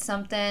wanted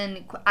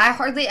something... I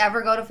hardly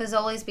ever go to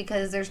Fazoli's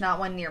because there's not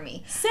one near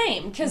me.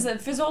 Same, because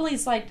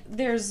Fazoli's, like,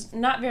 there's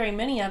not very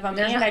many of them,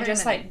 and I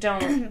just, like,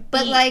 don't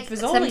But, like, Fazoli's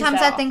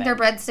sometimes I think often. their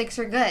breadsticks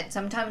are good.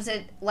 Sometimes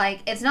it,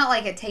 like, it's not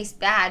like it tastes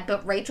bad,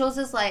 but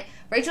Rachel's like,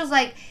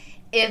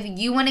 if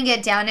you want to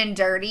get down and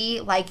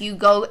dirty, like, you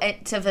go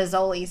to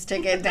Fazoli's to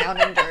get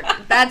down and dirty.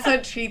 That's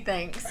what she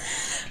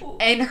thinks.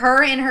 And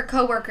her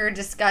coworker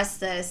discussed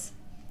this,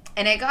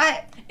 and it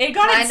got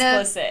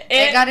explicit.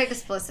 It got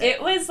explicit.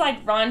 It was,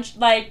 like, raunch,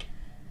 like...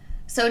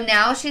 So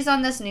now she's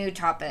on this new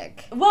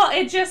topic. Well,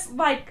 it just,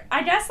 like,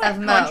 I guess, like,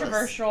 Of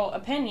controversial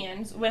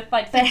opinions with,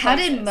 like, But how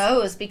did places.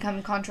 Moe's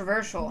become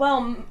controversial?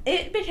 Well,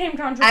 it became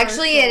controversial.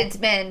 Actually, it's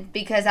been,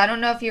 because I don't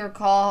know if you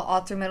recall,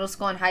 all through middle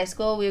school and high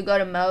school, we would go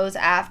to Moe's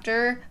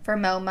after for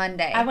Moe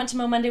Monday. I went to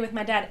Moe Monday with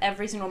my dad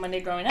every single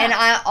Monday growing up. And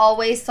I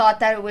always thought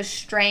that it was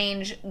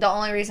strange. The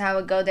only reason I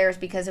would go there is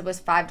because it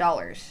was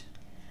 $5.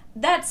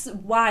 That's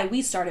why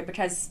we started,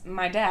 because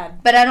my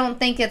dad... But I don't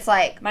think it's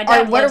like... My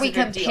dad what are loves we a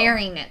good deal.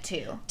 comparing it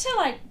to? To,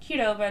 like,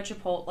 Qdoba,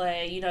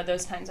 Chipotle, you know,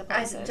 those kinds of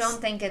places. I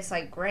don't think it's,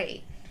 like,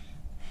 great.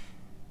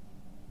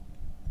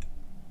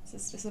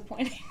 This is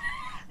disappointing.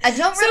 I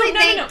don't really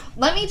think... No.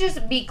 Let me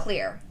just be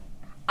clear.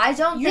 I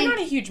don't You're think...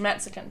 not a huge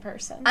Mexican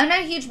person. I'm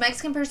not a huge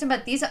Mexican person,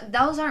 but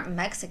those aren't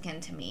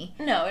Mexican to me.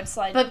 No, it's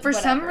like... But for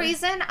some whatever.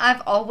 reason,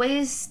 I've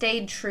always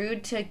stayed true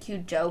to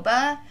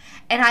Qdoba,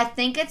 and I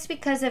think it's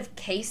because of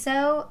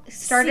queso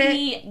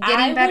started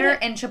getting better,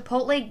 and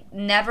Chipotle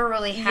never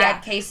really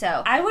had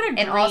queso. I would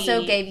agree. And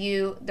also gave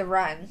you the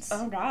runs.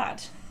 Oh,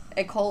 God.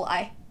 E.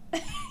 coli.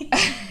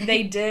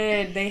 They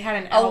did. They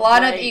had a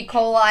lot of E.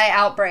 coli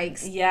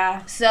outbreaks.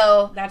 Yeah.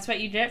 So that's what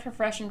you get for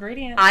fresh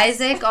ingredients.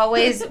 Isaac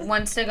always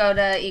wants to go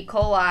to E.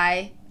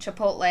 coli,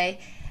 Chipotle,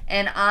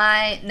 and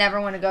I never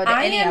want to go to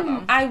any of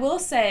them. I will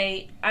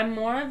say, I'm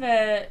more of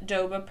a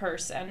Doba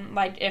person,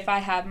 like, if I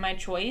have my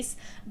choice,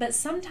 but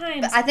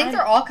sometimes... But I think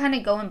they're all kind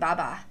of going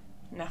bye-bye.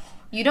 No.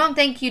 You don't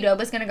think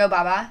Qdoba's going to go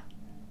bye-bye?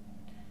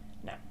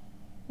 No.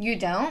 You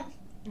don't?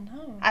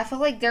 No. I feel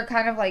like they're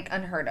kind of, like,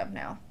 unheard of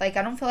now. Like,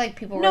 I don't feel like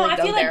people No, really I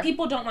go feel there. like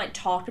people don't, like,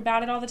 talk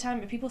about it all the time,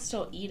 but people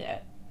still eat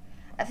it.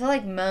 I feel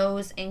like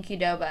Moe's and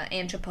Qdoba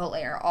and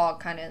Chipotle are all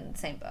kind of in the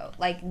same boat.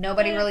 Like,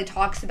 nobody really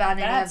talks about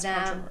any of them.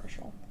 That's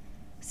controversial.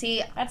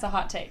 See, that's a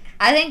hot take.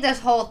 I think this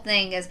whole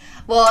thing is...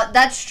 Well,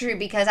 that's true,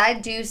 because I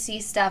do see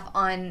stuff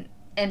on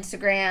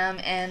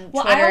Instagram and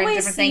Twitter and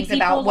different things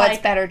about what's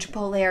better,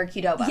 Chipotle or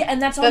Qdoba. Yeah,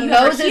 and that's all but you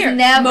Moe's ever hear. is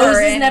never Moe's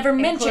is never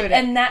mentioned, included.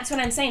 and that's what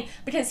I'm saying.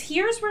 Because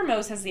here's where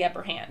Moe's has the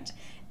upper hand.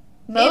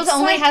 Moe's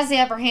only has the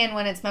upper hand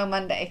when it's Moe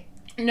Monday.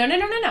 No.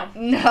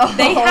 No.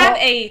 They have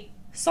a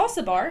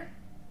salsa bar.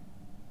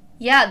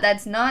 Yeah,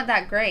 that's not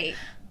that great.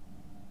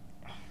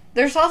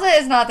 Their salsa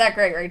is not that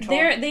great, Rachel.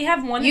 They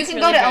have one. You can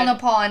go to El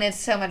Nopal and it's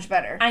so much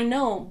better. I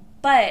know,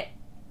 but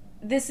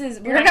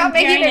we're not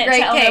making a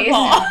great case.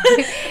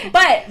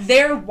 But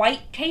their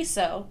white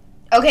queso.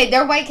 Okay,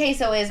 their white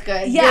queso is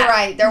good. Yeah, you're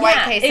right. Their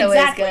white queso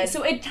is good.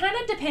 So it kind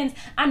of depends.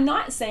 I'm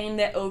not saying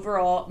that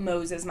overall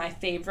Moe's is my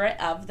favorite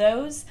of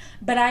those,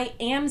 but I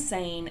am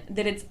saying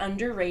that it's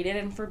underrated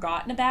and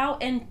forgotten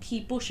about, and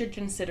people should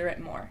consider it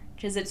more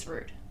because it's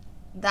rude.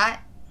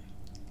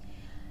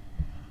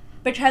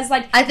 Because,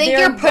 like, I think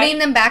you're putting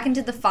them back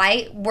into the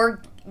fight.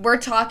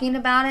 We're talking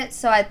about it,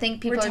 so I think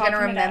people are going to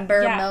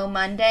remember Moe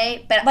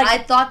Monday. But like, I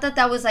thought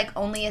that was, like,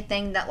 only a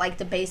thing that, like,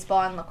 the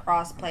baseball and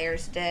lacrosse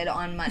players did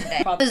on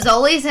Monday.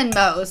 Fazoli's and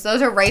Moe's,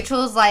 those are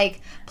Rachel's, like,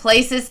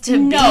 places to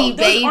be, baby. No,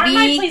 those aren't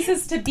my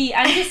places to be.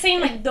 I'm just saying,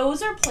 like,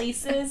 those are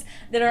places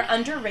that are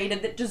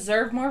underrated that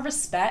deserve more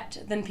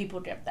respect than people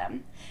give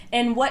them.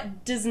 And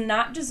what does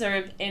not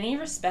deserve any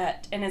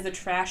respect and is a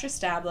trash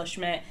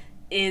establishment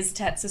is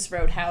Texas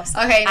Roadhouse.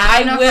 Okay,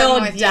 I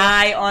will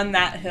die on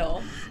that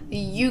hill.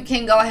 You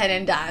can go ahead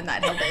and die on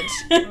that hill,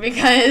 bitch.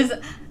 Because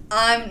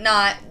I'm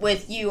not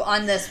with you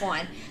on this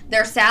one.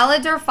 Their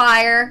salads are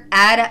fire.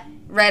 Add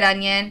red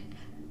onion.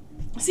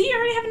 See, you're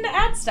already having to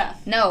add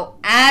stuff. No,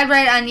 add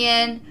red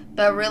onion,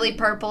 but really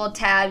purple.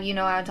 Tab, you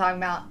know what I'm talking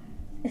about.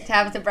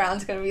 Tabitha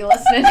Brown's going to be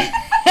listening. We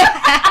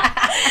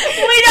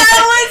got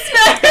a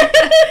listener.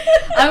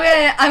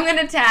 I'm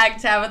gonna tag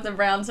Tabitha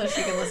Brown so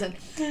she can listen.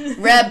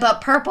 Red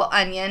but purple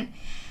onion,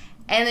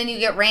 and then you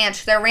get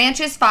ranch. Their ranch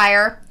is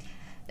fire.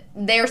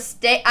 Their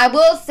steak. I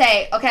will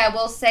say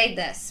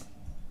this.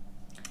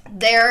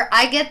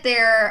 I get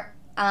their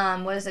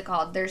what is it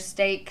called? Their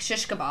steak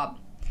shish kebab.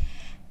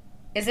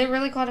 Is it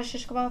really called a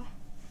shish kebab?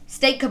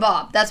 Steak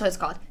kebab. That's what it's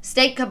called.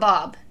 Steak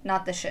kebab,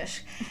 not the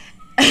shish.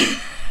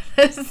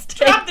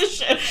 Drop the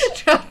shish.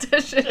 Drop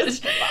the shish.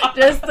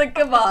 Just the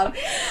kebab.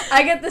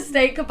 I get the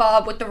steak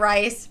kebab with the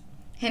rice.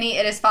 Henny,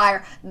 it is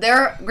fire.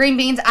 Their green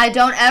beans, I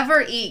don't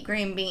ever eat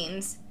green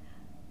beans.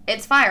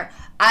 It's fire.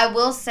 I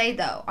will say,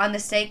 though, on the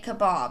steak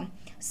kebab,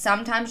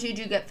 sometimes you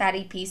do get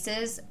fatty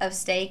pieces of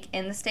steak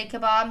in the steak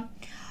kebab.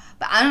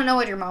 but I don't know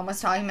what your mom was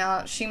talking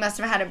about. She must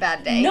have had a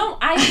bad day. No,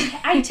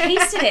 I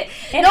tasted it.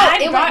 And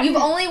you've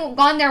only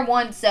gone there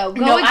once, so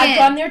go again. I've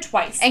gone there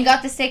twice. And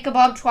got the steak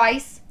kebab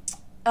twice?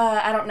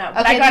 I don't know.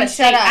 But okay, I got a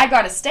steak. I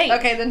got a steak.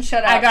 Okay, then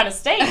shut up. I got a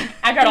steak.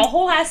 I got a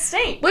whole ass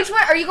steak. Which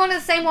one? Are you going to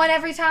the same one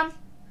every time?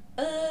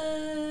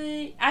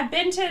 I've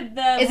been to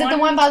the Is it the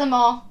one by the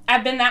mall?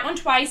 I've been that one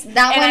twice.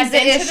 That and one's I've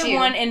been the to issue. the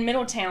one in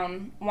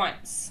Middletown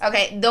once.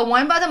 Okay, the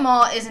one by the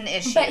mall is an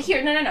issue. But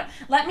here, no.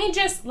 Let me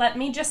just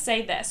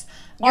say this.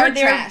 You're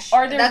trash.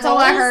 Are there That's rolls?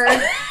 all I heard.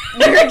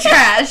 You're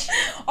trash.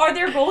 Are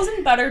there rolls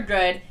and butter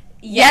good?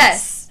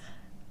 Yes.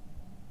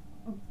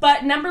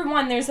 But number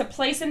one, there's a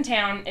place in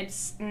town.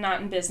 It's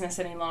not in business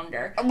any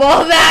longer.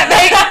 Well,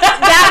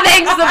 that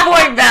makes the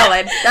point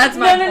valid. That's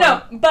my point.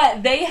 No.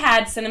 But they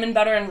had cinnamon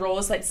butter and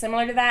rolls like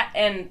similar to that,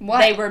 and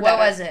they were better. What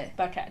was it?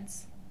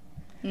 Buckheads.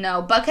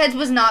 No, Buckheads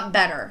was not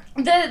better.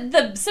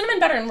 The cinnamon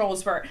butter and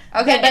rolls were.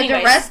 Okay, but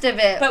anyways, the rest of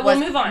it. But we'll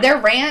move on. Their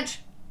ranch,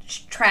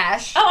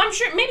 trash. Oh, I'm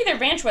sure maybe their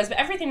ranch was, but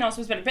everything else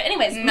was better. But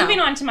anyways, moving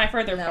on to my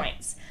further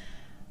points.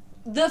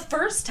 The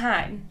first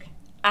time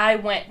I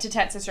went to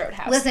Texas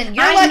Roadhouse. Listen,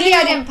 you're lucky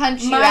I didn't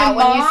punch you out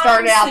when you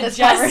started out this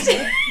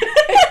conversation.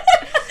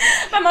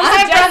 My mom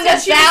suggested,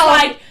 she was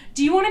like,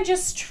 do you want to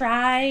just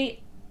try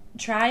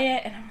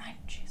it? And I'm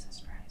like,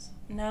 Jesus Christ.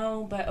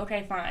 No, but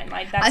okay, fine.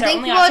 Like, that's I our think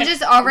only people option.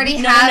 just already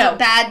have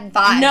bad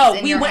vibes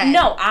in your head.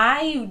 No,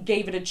 I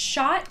gave it a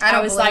shot. I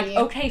was like,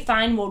 okay,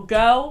 fine, we'll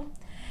go.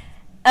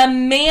 A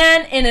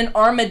man in an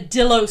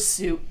armadillo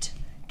suit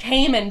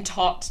came and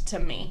talked to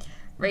me.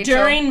 Rachel,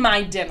 during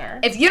my dinner.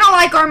 If you don't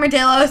like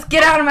armadillos,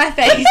 get out of my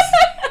face.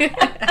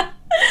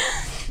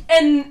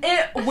 And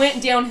it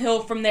went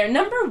downhill from there.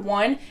 Number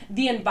one,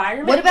 the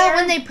environment. What about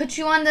when they put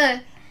you on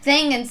the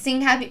thing and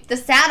sing the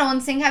saddle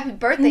and sing happy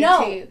birthday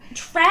to you?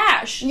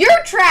 Trash.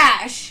 You're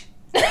trash.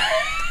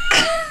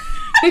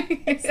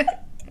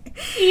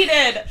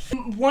 Heated.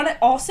 One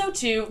also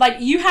too, like,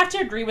 you have to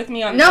agree with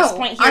me on this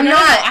point here. I'm not.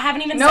 I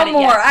haven't even said it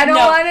yet. I don't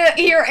want to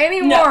hear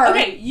any more.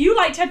 Okay, you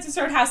like Texas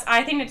Roadhouse.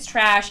 I think it's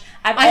trash.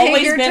 I've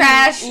always been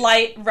trash.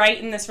 right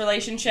in this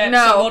relationship.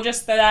 So we'll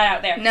just throw that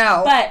out there.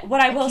 No. But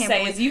what I will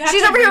say is you have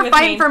she's to over agree here with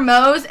fighting me. for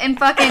Moe's and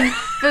fucking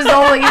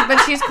Fazoli's,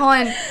 but she's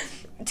calling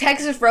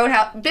Texas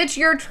Roadhouse. Bitch,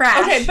 you're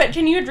trash. Okay, but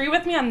can you agree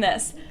with me on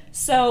this?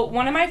 So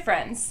one of my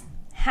friends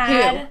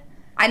had. Who?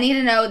 I need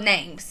to know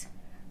names.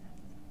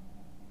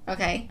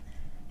 Okay.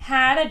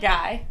 Had a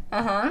guy.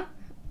 Uh-huh.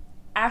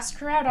 Ask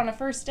her out on a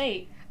first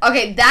date.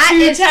 Okay, that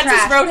is Texas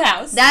trash.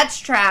 Roadhouse. That's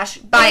trash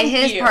by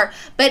his part.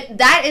 But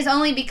that is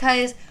only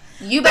because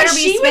you better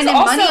be spending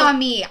money on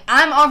me.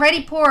 I'm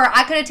already poor.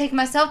 I could have taken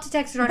myself to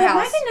Texas Roadhouse. But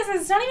my thing is,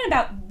 it's not even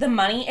about the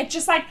money. It's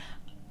just like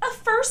a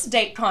first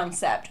date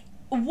concept.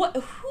 Who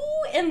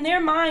in their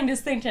mind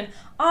is thinking,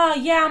 oh,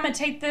 yeah, I'm going to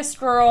take this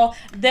girl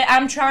that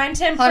I'm trying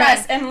to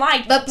impress and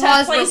like to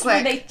a place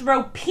where they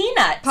throw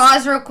peanuts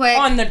Pause real quick.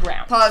 On the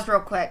ground. Pause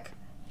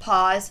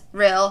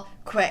real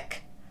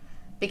quick.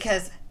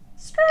 Because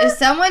if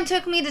someone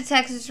took me to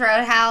Texas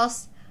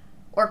Roadhouse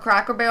or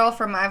Cracker Barrel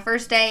for my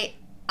first date,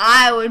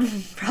 I would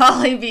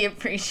probably be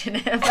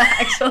appreciative,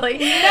 actually.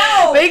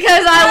 No!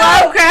 Because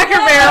I love Cracker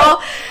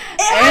Barrel.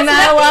 And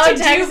I love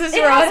Texas Roadhouse.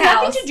 It has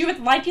nothing to do with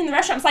liking the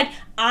restaurant. It's like,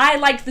 I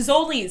like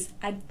Fazoli's.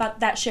 I'd butt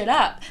that shit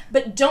up.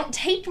 But don't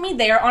take me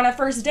there on a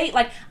first date.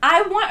 Like,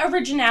 I want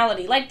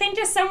originality. Like, think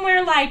just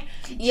somewhere, like,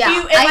 cute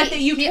and like that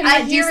you can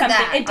like, do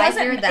something.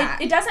 That.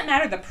 It doesn't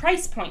matter the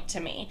price point to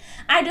me.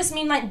 I just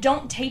mean, like,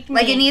 don't take me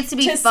like it needs to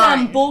be fun.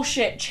 Some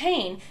bullshit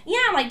chain.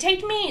 Yeah, like,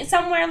 take me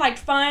somewhere, like,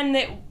 fun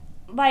that...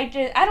 Like,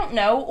 I don't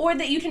know, or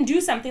that you can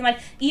do something like.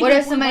 Even what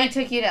if somebody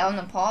took you to El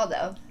Nepal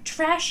though?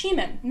 Trash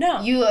human.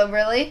 No. You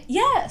really?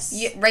 Yes.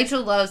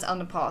 Rachel loves El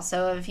Nepal,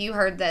 so if you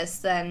heard this,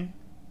 then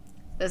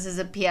this is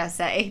a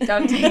PSA.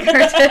 Don't take her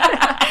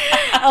to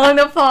El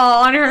Nepal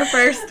on her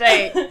first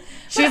date.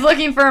 She's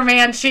looking for a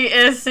man. She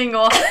is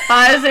single.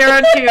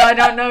 502. I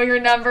don't know your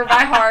number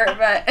by heart,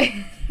 but.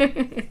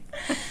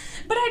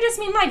 But I just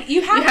mean, like,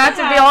 you have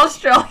to be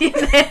Australian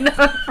and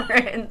a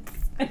prince.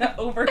 And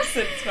over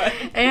 6 foot.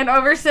 And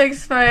over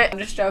 6 foot. I'm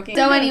just joking.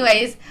 So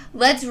anyways,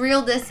 let's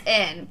reel this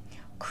in.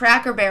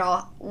 Cracker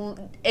Barrel.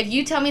 If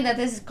you tell me that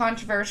this is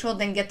controversial,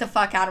 then get the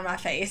fuck out of my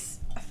face.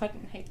 I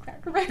fucking hate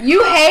Cracker Barrel.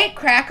 You hate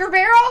Cracker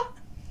Barrel?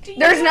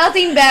 There's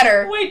nothing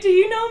better. Wait, do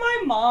you know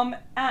my mom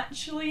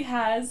actually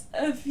has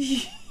a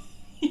few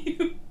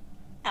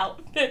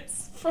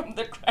outfits from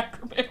the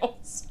Cracker Barrel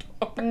store?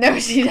 No,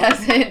 she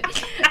doesn't.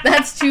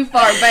 That's too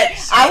far. But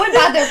I would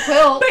buy their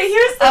quilt. But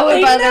here's the I would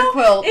buy their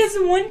quilt. Is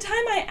one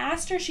time I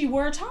asked her, she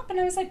wore a top, and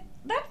I was like,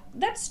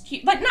 that's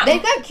cute. Like, not.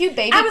 They've got cute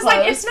baby clothes. I was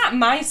like, it's not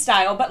my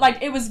style, but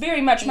like, it was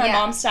very much my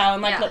mom's style,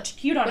 and like looked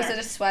cute on her. Was it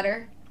a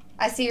sweater?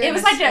 I see her. It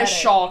was like a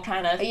shawl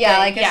kind of.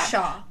 Yeah, thing. like a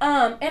shawl.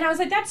 And I was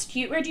like, that's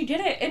cute. Where'd you get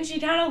it? And she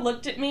kind of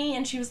looked at me,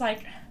 and she was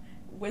like,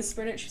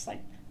 whispered it. She was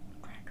like,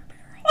 Cracker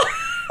Barrel.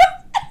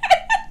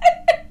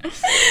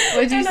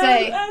 What'd you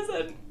say? I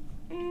said,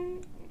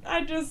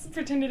 I just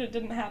pretended it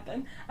didn't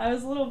happen. I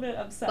was a little bit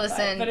upset by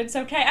it, but it's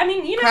okay. I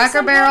mean, you know,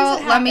 Cracker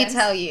Barrel, let me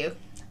tell you,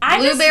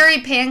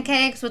 Blueberry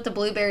pancakes with the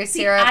blueberry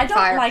syrup. I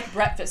don't like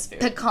breakfast food.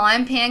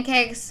 Pecan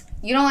pancakes.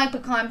 You don't like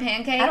pecan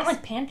pancakes? I don't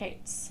like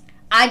pancakes.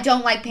 I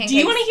don't like pancakes. Do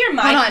you want to hear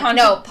my Hold on.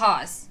 No,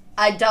 pause.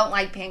 I don't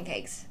like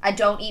pancakes. I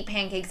don't eat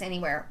pancakes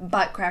anywhere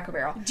but Cracker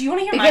Barrel. Do you want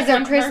to hear because my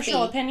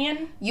controversial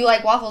opinion? You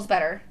like waffles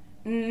better.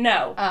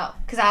 No. Oh,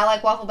 because I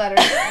like waffle better.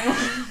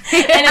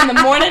 And in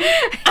the morning,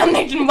 I'm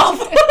making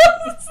waffles.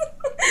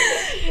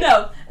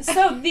 No.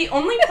 So the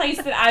only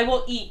place that I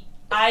will eat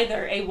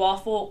either a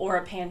waffle or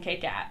a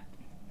pancake at.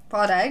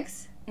 Boiled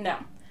eggs? No.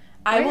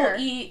 I will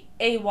eat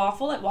a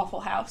waffle at Waffle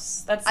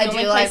House. That's the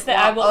only place like that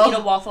I will eat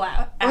a waffle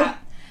at.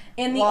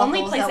 And the Waffles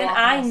only place, and Waffle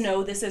I House.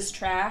 know this is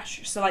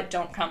trash, so like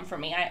don't come for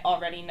me. I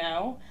already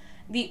know.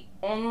 The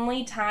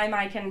only time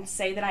I can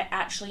say that I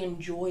actually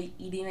enjoy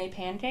eating a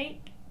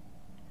pancake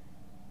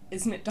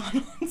is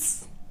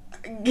McDonald's.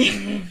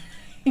 You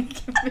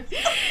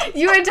want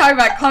to talk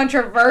about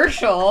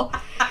controversial?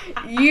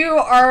 You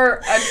are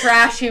a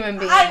trash human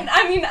being.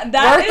 I mean,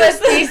 worthless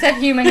piece of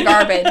human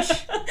garbage.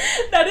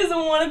 That is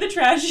one of the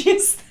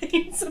trashiest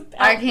things about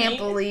I can't me.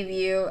 believe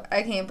you.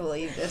 I can't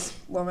believe this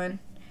woman.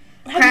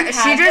 Have you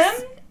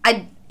had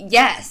them?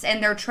 Yes,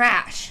 and they're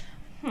trash.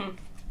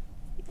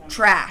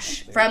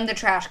 Trash from the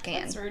trash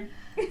can. That's rude.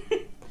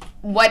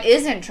 What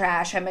isn't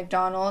trash at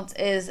McDonald's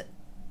is,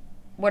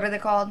 what are they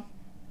called?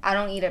 I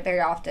don't eat it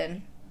very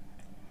often.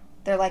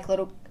 They're like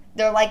little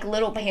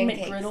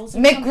pancakes. McGriddles?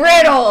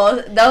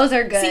 McGriddles! Those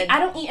are good. See, I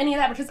don't eat any of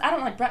that because I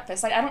don't like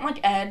breakfast. Like, I don't like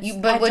eggs.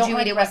 But would you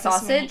eat it with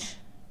sausage? Meat.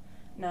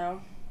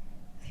 No.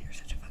 You're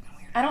such a fucking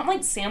weirdo. I don't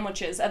like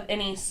sandwiches of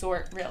any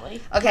sort,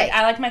 really. Okay. Like,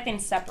 I like my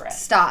things separate.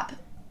 Stop.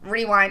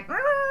 Rewind.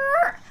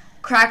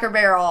 Cracker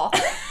Barrel.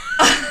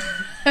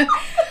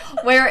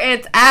 Where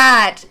it's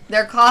at.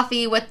 Their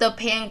coffee with the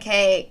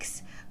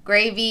pancakes.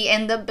 Gravy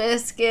and the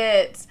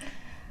biscuits.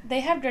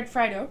 They have good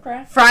fried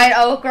okra. Fried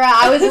okra.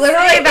 I was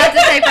literally about to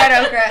say fried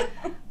okra.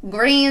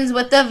 Greens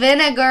with the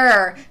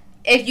vinegar.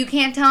 If you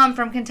can't tell, I'm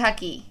from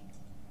Kentucky.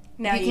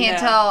 Now you can't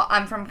tell,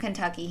 I'm from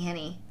Kentucky,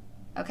 Henny.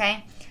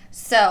 Okay?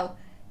 So,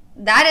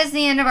 that is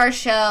the end of our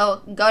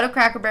show. Go to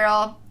Cracker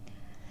Barrel.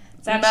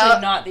 It's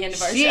actually not the end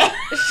of our show.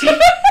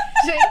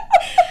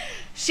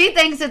 She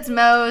thinks it's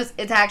Moe's.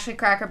 It's actually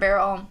Cracker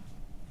Barrel.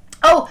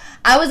 Oh,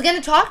 I was going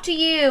to talk to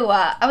you.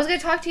 About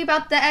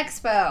the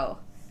expo.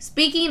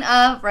 Speaking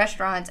of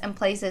restaurants and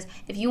places,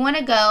 if you want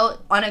to go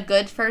on a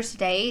good first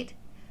date,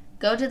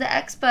 go to the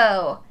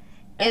expo.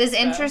 It is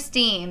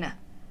interesting.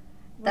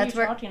 What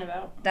are you talking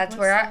about? That's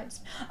What's where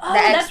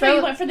that's where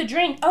you went for the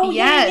drink. Oh,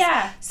 yes.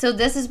 Yeah. So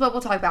this is what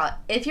we'll talk about.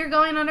 If you're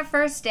going on a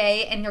first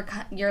date and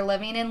you're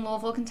living in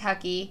Louisville,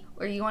 Kentucky,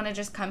 or you want to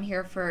just come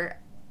here for,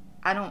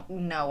 I don't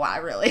know why,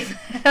 really.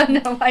 I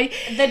don't know why.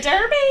 The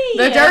Derby.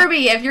 The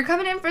Derby. If you're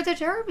coming in for the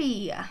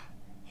Derby.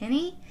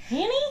 Henny?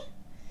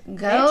 Get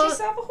Go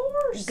yourself a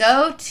horse.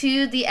 Go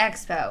to the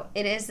expo.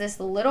 It is this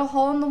little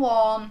hole in the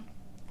wall.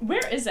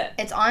 Where is it?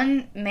 It's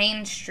on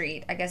Main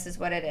Street, I guess is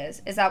what it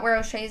is. Is that where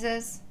O'Shea's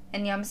is?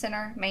 In Yum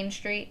Center? Main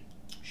Street?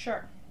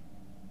 Sure.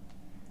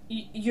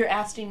 You're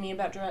asking me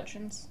about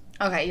directions?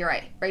 Okay, you're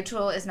right.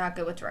 Rachel is not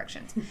good with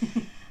directions.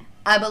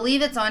 I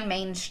believe it's on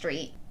Main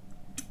Street.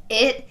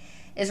 It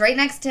is right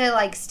next to,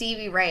 like,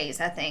 Stevie Ray's,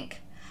 I think.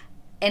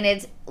 And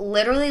it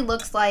literally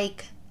looks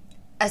like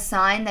a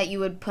sign that you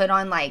would put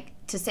on, like,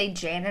 to say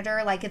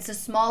janitor. Like, it's the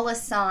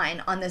smallest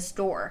sign on this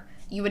door.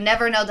 You would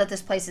never know that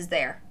this place is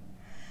there.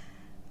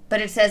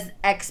 But it says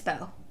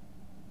Expo.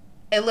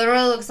 It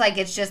literally looks like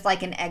it's just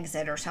like an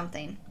exit or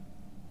something.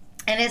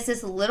 And it's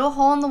this little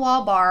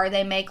hole-in-the-wall bar.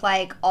 They make,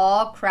 like,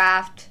 all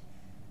craft...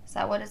 Is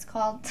that what it's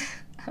called?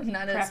 I'm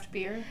not craft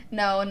beer?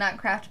 No, not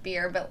craft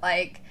beer, but,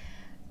 like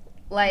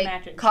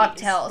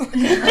cocktails.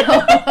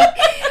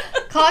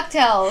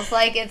 Cocktails.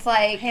 Like, it's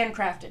like...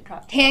 Handcrafted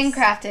cocktails.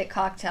 Handcrafted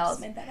cocktails.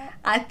 Just made that up.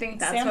 I think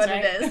that's Sounds what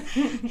right. it is.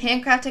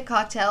 Handcrafted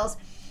cocktails.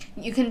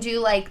 You can do,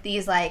 like,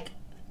 these, like,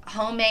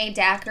 homemade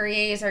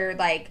daiquiris or,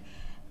 like,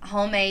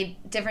 homemade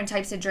different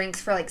types of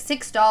drinks for, like,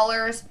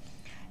 $6.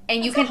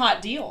 And you That's can... a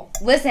hot deal.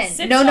 Listen.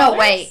 $6? No,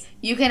 wait.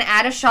 You can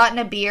add a shot and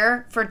a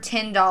beer for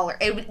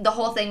 $10. The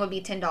whole thing would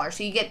be $10.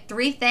 So you get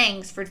 3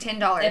 things for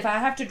 $10. If I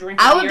have to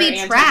drink I a would beer be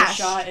and trashed. take a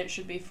shot, it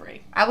should be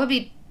free. I would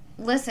be...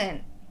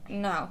 Listen.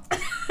 No.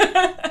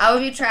 I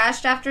would be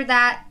trashed after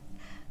that.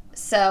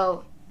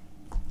 So,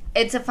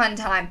 it's a fun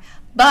time.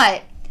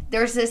 But,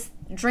 there's this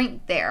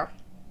drink there.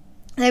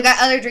 They've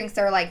got other drinks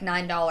that are like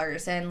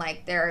 $9 and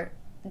like they're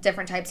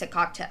different types of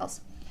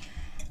cocktails.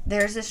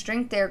 There's this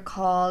drink there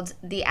called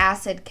the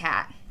Acid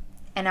Cat.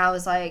 And I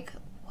was like,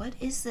 what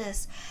is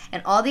this?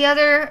 And all the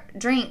other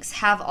drinks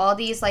have all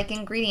these like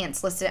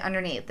ingredients listed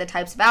underneath. The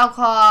types of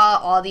alcohol,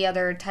 all the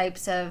other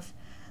types of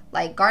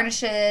like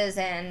garnishes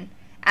and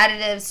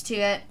additives to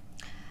it.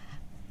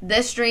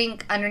 This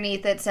drink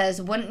underneath it says,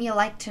 wouldn't you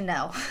like to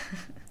know?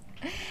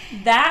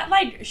 That,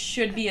 like,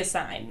 should be a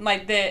sign.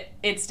 Like, that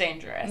it's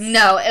dangerous.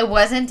 No, it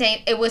wasn't.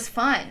 It was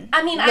fun.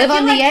 I mean, Live I feel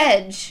on like the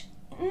edge.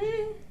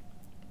 Mm,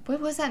 What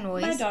was that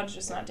noise? my dog's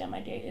just knocked down my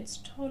gate. It's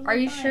totally Are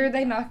you fine. sure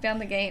they knocked down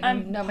the gate and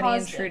I'm nobody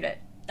positive. intruded?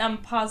 I'm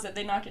positive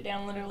they knock it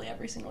down literally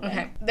every single day.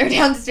 Okay. They're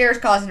downstairs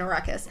causing a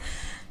ruckus.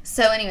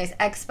 So anyways,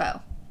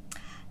 Expo.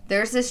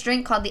 There's this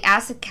drink called the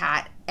Acid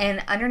Cat,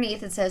 and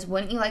underneath it says,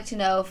 wouldn't you like to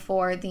know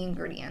for the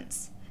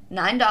ingredients?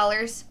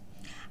 $9.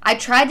 I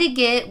tried to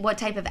get what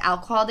type of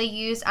alcohol they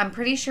use. I'm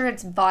pretty sure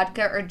it's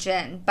vodka or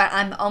gin, but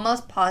I'm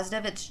almost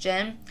positive it's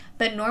gin.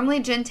 But normally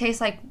gin tastes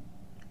like,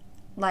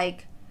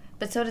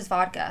 but so does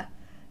vodka,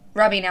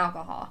 rubbing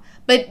alcohol.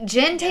 But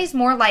gin tastes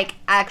more like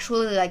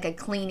actually like a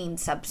cleaning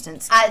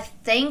substance. I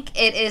think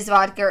it is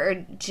vodka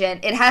or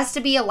gin. It has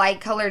to be a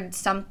light colored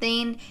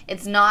something.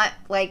 It's not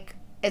like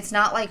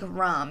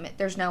rum.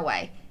 There's no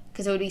way,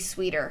 because it would be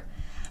sweeter.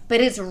 But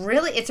it's a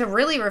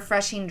really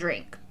refreshing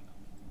drink.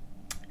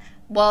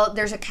 Well,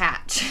 there's a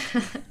catch.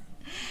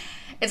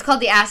 It's called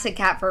the Acid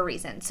Cat for a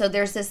reason. So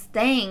there's this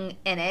thing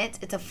in it.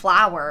 It's a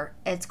flower.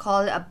 It's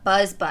called a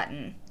buzz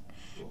button.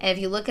 And if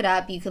you look it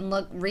up, you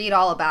can read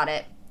all about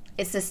it.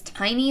 It's this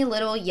tiny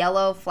little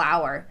yellow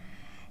flower,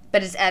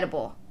 but it's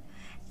edible.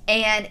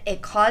 And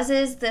it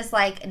causes this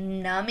like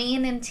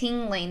numbing and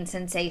tingling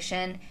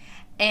sensation.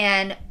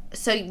 And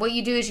so what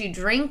you do is you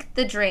drink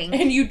the drink.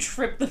 And you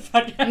trip the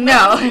fuck out.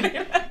 No,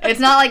 it's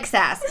not like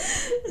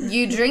sass.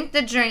 You drink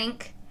the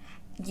drink.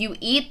 You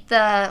eat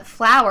the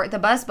flower, the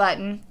buzz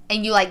button,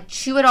 and you like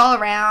chew it all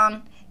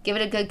around. Give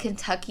it a good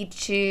Kentucky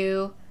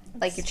chew,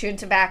 like you're chewing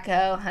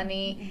tobacco,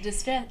 honey.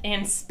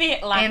 And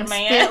spit like a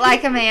man. Spit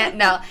like a man.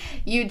 No,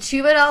 you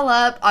chew it all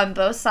up on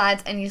both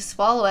sides, and you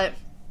swallow it.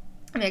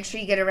 Make sure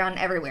you get it around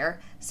everywhere,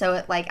 so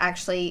it like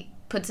actually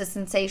puts a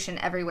sensation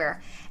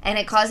everywhere, and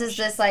it causes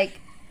this like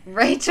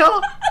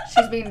Rachel.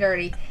 She's being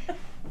dirty.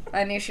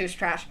 I knew she was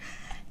trash.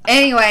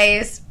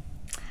 Anyways,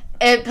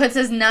 it puts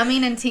this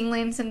numbing and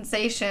tingling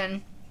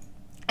sensation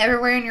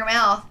everywhere in your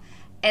mouth,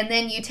 and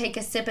then you take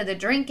a sip of the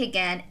drink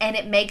again, and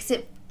it makes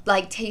it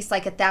like taste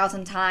like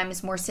 1,000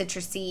 times more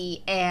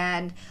citrusy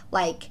and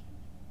like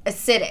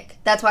acidic.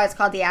 That's why it's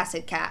called the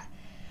Acid Cat.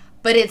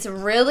 But it's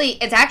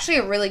actually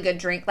a really good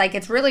drink. Like,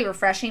 it's really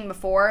refreshing.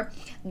 Before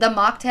the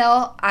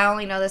mocktail, I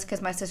only know this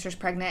because my sister's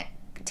pregnant,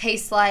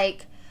 tastes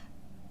like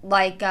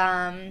what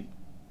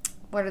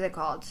are they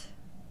called?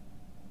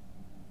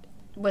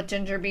 With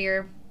ginger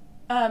beer.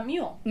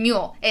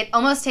 Mule. It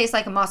almost tastes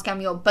like a Moscow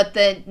Mule, but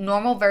the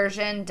normal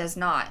version does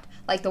not.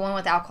 Like, the one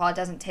with alcohol, it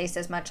doesn't taste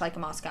as much like a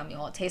Moscow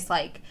Mule. It tastes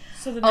like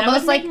so that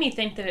would make me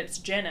think that it's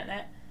gin in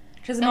it.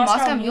 Because the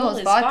Moscow Mule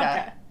is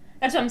vodka.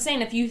 That's what I'm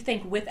saying. If you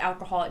think with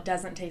alcohol it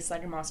doesn't taste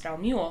like a Moscow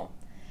Mule,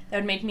 that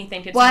would make me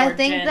think it's more gin than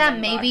vodka. Well, I think that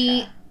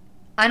maybe,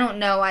 I don't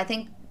know. I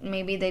think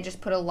maybe they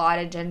just put a lot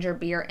of ginger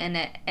beer in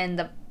it, and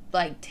the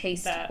like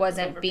taste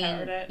wasn't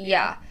being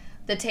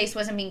the taste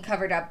wasn't being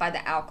covered up by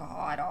the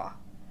alcohol at all.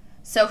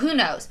 So who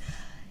knows?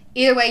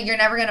 Either way, you're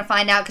never going to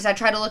find out, because I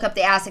tried to look up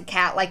the Acid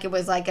Cat like it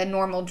was like a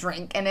normal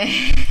drink, and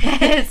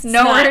it's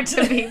nowhere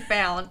to be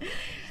found.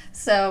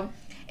 So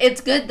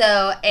it's good,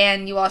 though,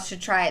 and you all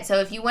should try it. So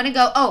if you want to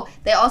go,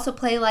 they also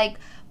play like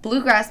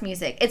bluegrass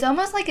music. It's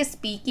almost like a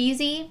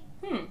speakeasy.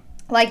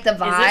 Like the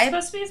vibe. Is it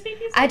supposed to be a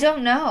speakeasy? I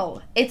don't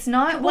know. It's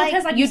not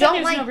because you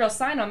don't there's no real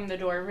sign on the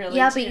door, really.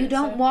 Yeah, but you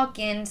don't walk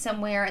in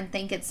somewhere and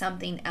think it's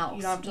something else.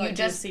 You don't have to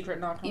do a secret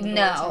knock on the door.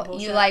 No,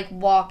 you like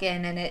walk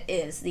in and it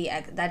is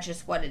that's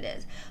just what it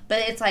is. But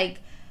it's like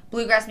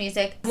bluegrass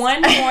music.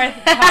 One more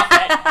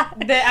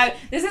topic.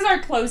 This is our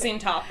closing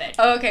topic.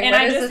 Okay, and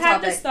I just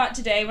had this thought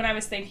today when I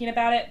was thinking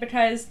about it,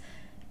 because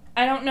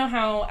I don't know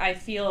how I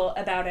feel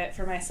about it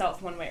for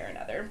myself one way or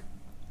another.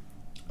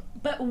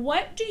 But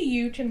what do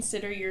you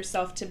consider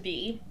yourself to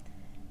be?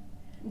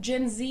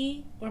 Gen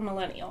Z or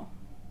millennial?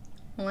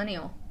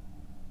 Millennial.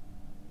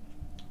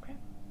 Okay.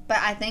 But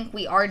I think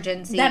we are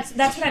Gen Z. That's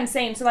what I'm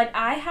saying. So, like,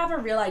 I have a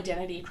real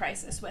identity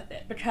crisis with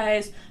it,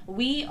 because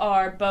we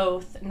are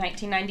both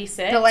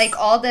 1996. So, like,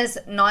 all this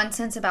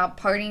nonsense about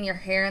parting your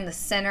hair in the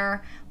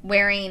center,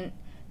 wearing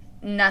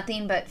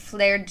nothing but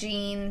flared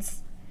jeans.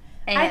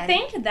 I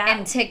think that...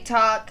 And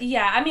TikTok.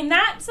 Yeah, I mean,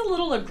 that's a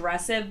little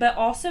aggressive, but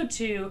also,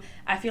 too,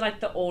 I feel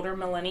like the older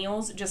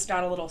millennials just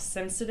got a little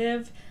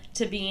sensitive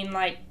to being,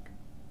 like,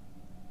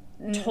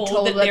 told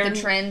that what the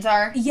trends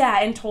are.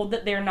 Yeah, and told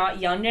that they're not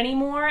young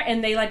anymore,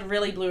 and they, like,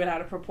 really blew it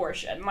out of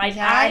proportion. Like,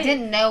 yeah, I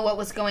didn't know what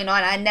was going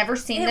on. I'd never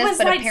seen this,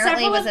 but like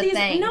apparently it was a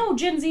thing. No,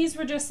 Gen Zs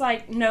were just,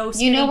 like, no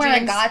skinny You know where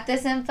jeans. I got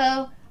this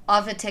info?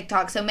 Off of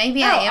TikTok, so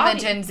maybe I am a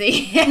Gen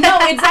Z. No,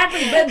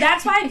 exactly, but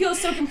that's why I feel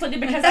so conflicted,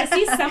 because I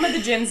see some of the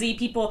Gen Z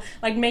people,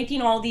 like,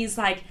 making all these,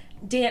 like,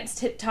 dance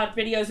TikTok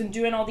videos and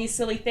doing all these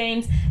silly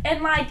things,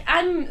 and, like,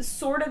 I'm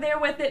sort of there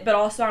with it, but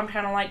also I'm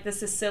kind of like,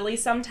 this is silly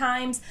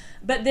sometimes,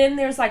 but then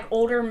there's, like,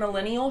 older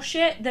millennial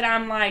shit that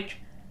I'm like,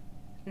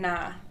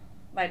 nah,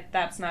 like,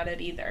 that's not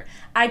it either.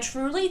 I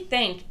truly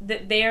think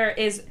that there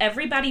is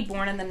everybody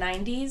born in the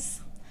 90s,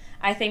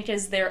 I think,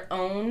 is their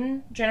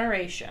own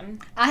generation.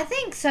 I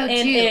think so, too.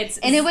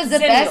 And it was the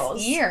best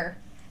year.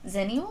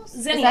 Zennials?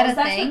 Is that a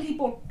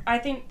thing? I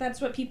think that's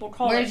what people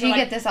call it. Where did you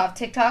get this off?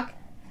 TikTok?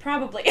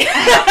 Probably. So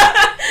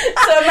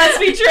it must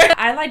be true.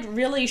 I, like,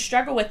 really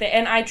struggle with it,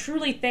 and I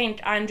truly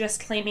think I'm just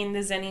claiming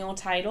the Zennial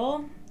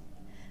title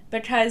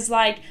Because,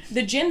 like,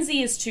 the Gen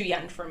Z is too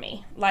young for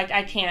me. Like,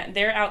 I can't.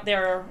 They're out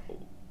there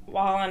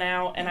walling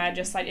out, and I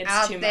just, like, it's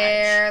out too much. Out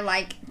there,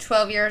 like,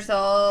 12 years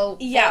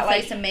old, yeah, full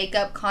like, face of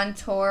makeup,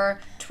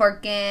 contour,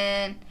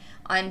 twerking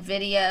on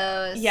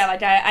videos. Yeah,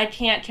 like, I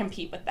can't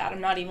compete with that.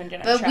 I'm not even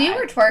gonna try. But we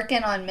were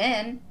twerking on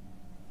men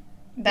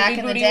back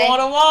in the day. Booty, wall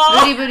to wall.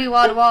 Booty, booty,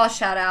 wall to wall.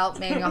 Shout out,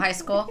 Manual High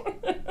School.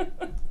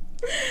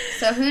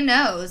 So who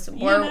knows?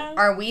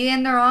 Are we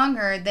in the wrong,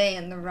 or are they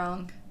in the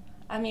wrong?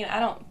 I mean, I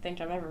don't think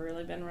I've ever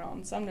really been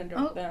wrong, so I'm gonna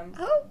go with them.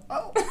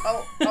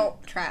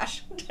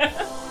 Trash. Is that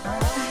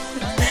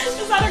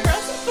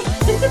aggressive?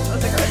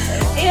 That's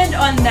aggressive. And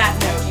on that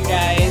note, you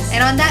guys.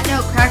 And on that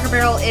note, Cracker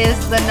Barrel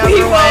is the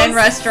 #1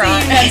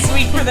 restaurant. See you next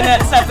week for the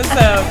next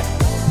episode.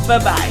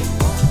 Bye-bye.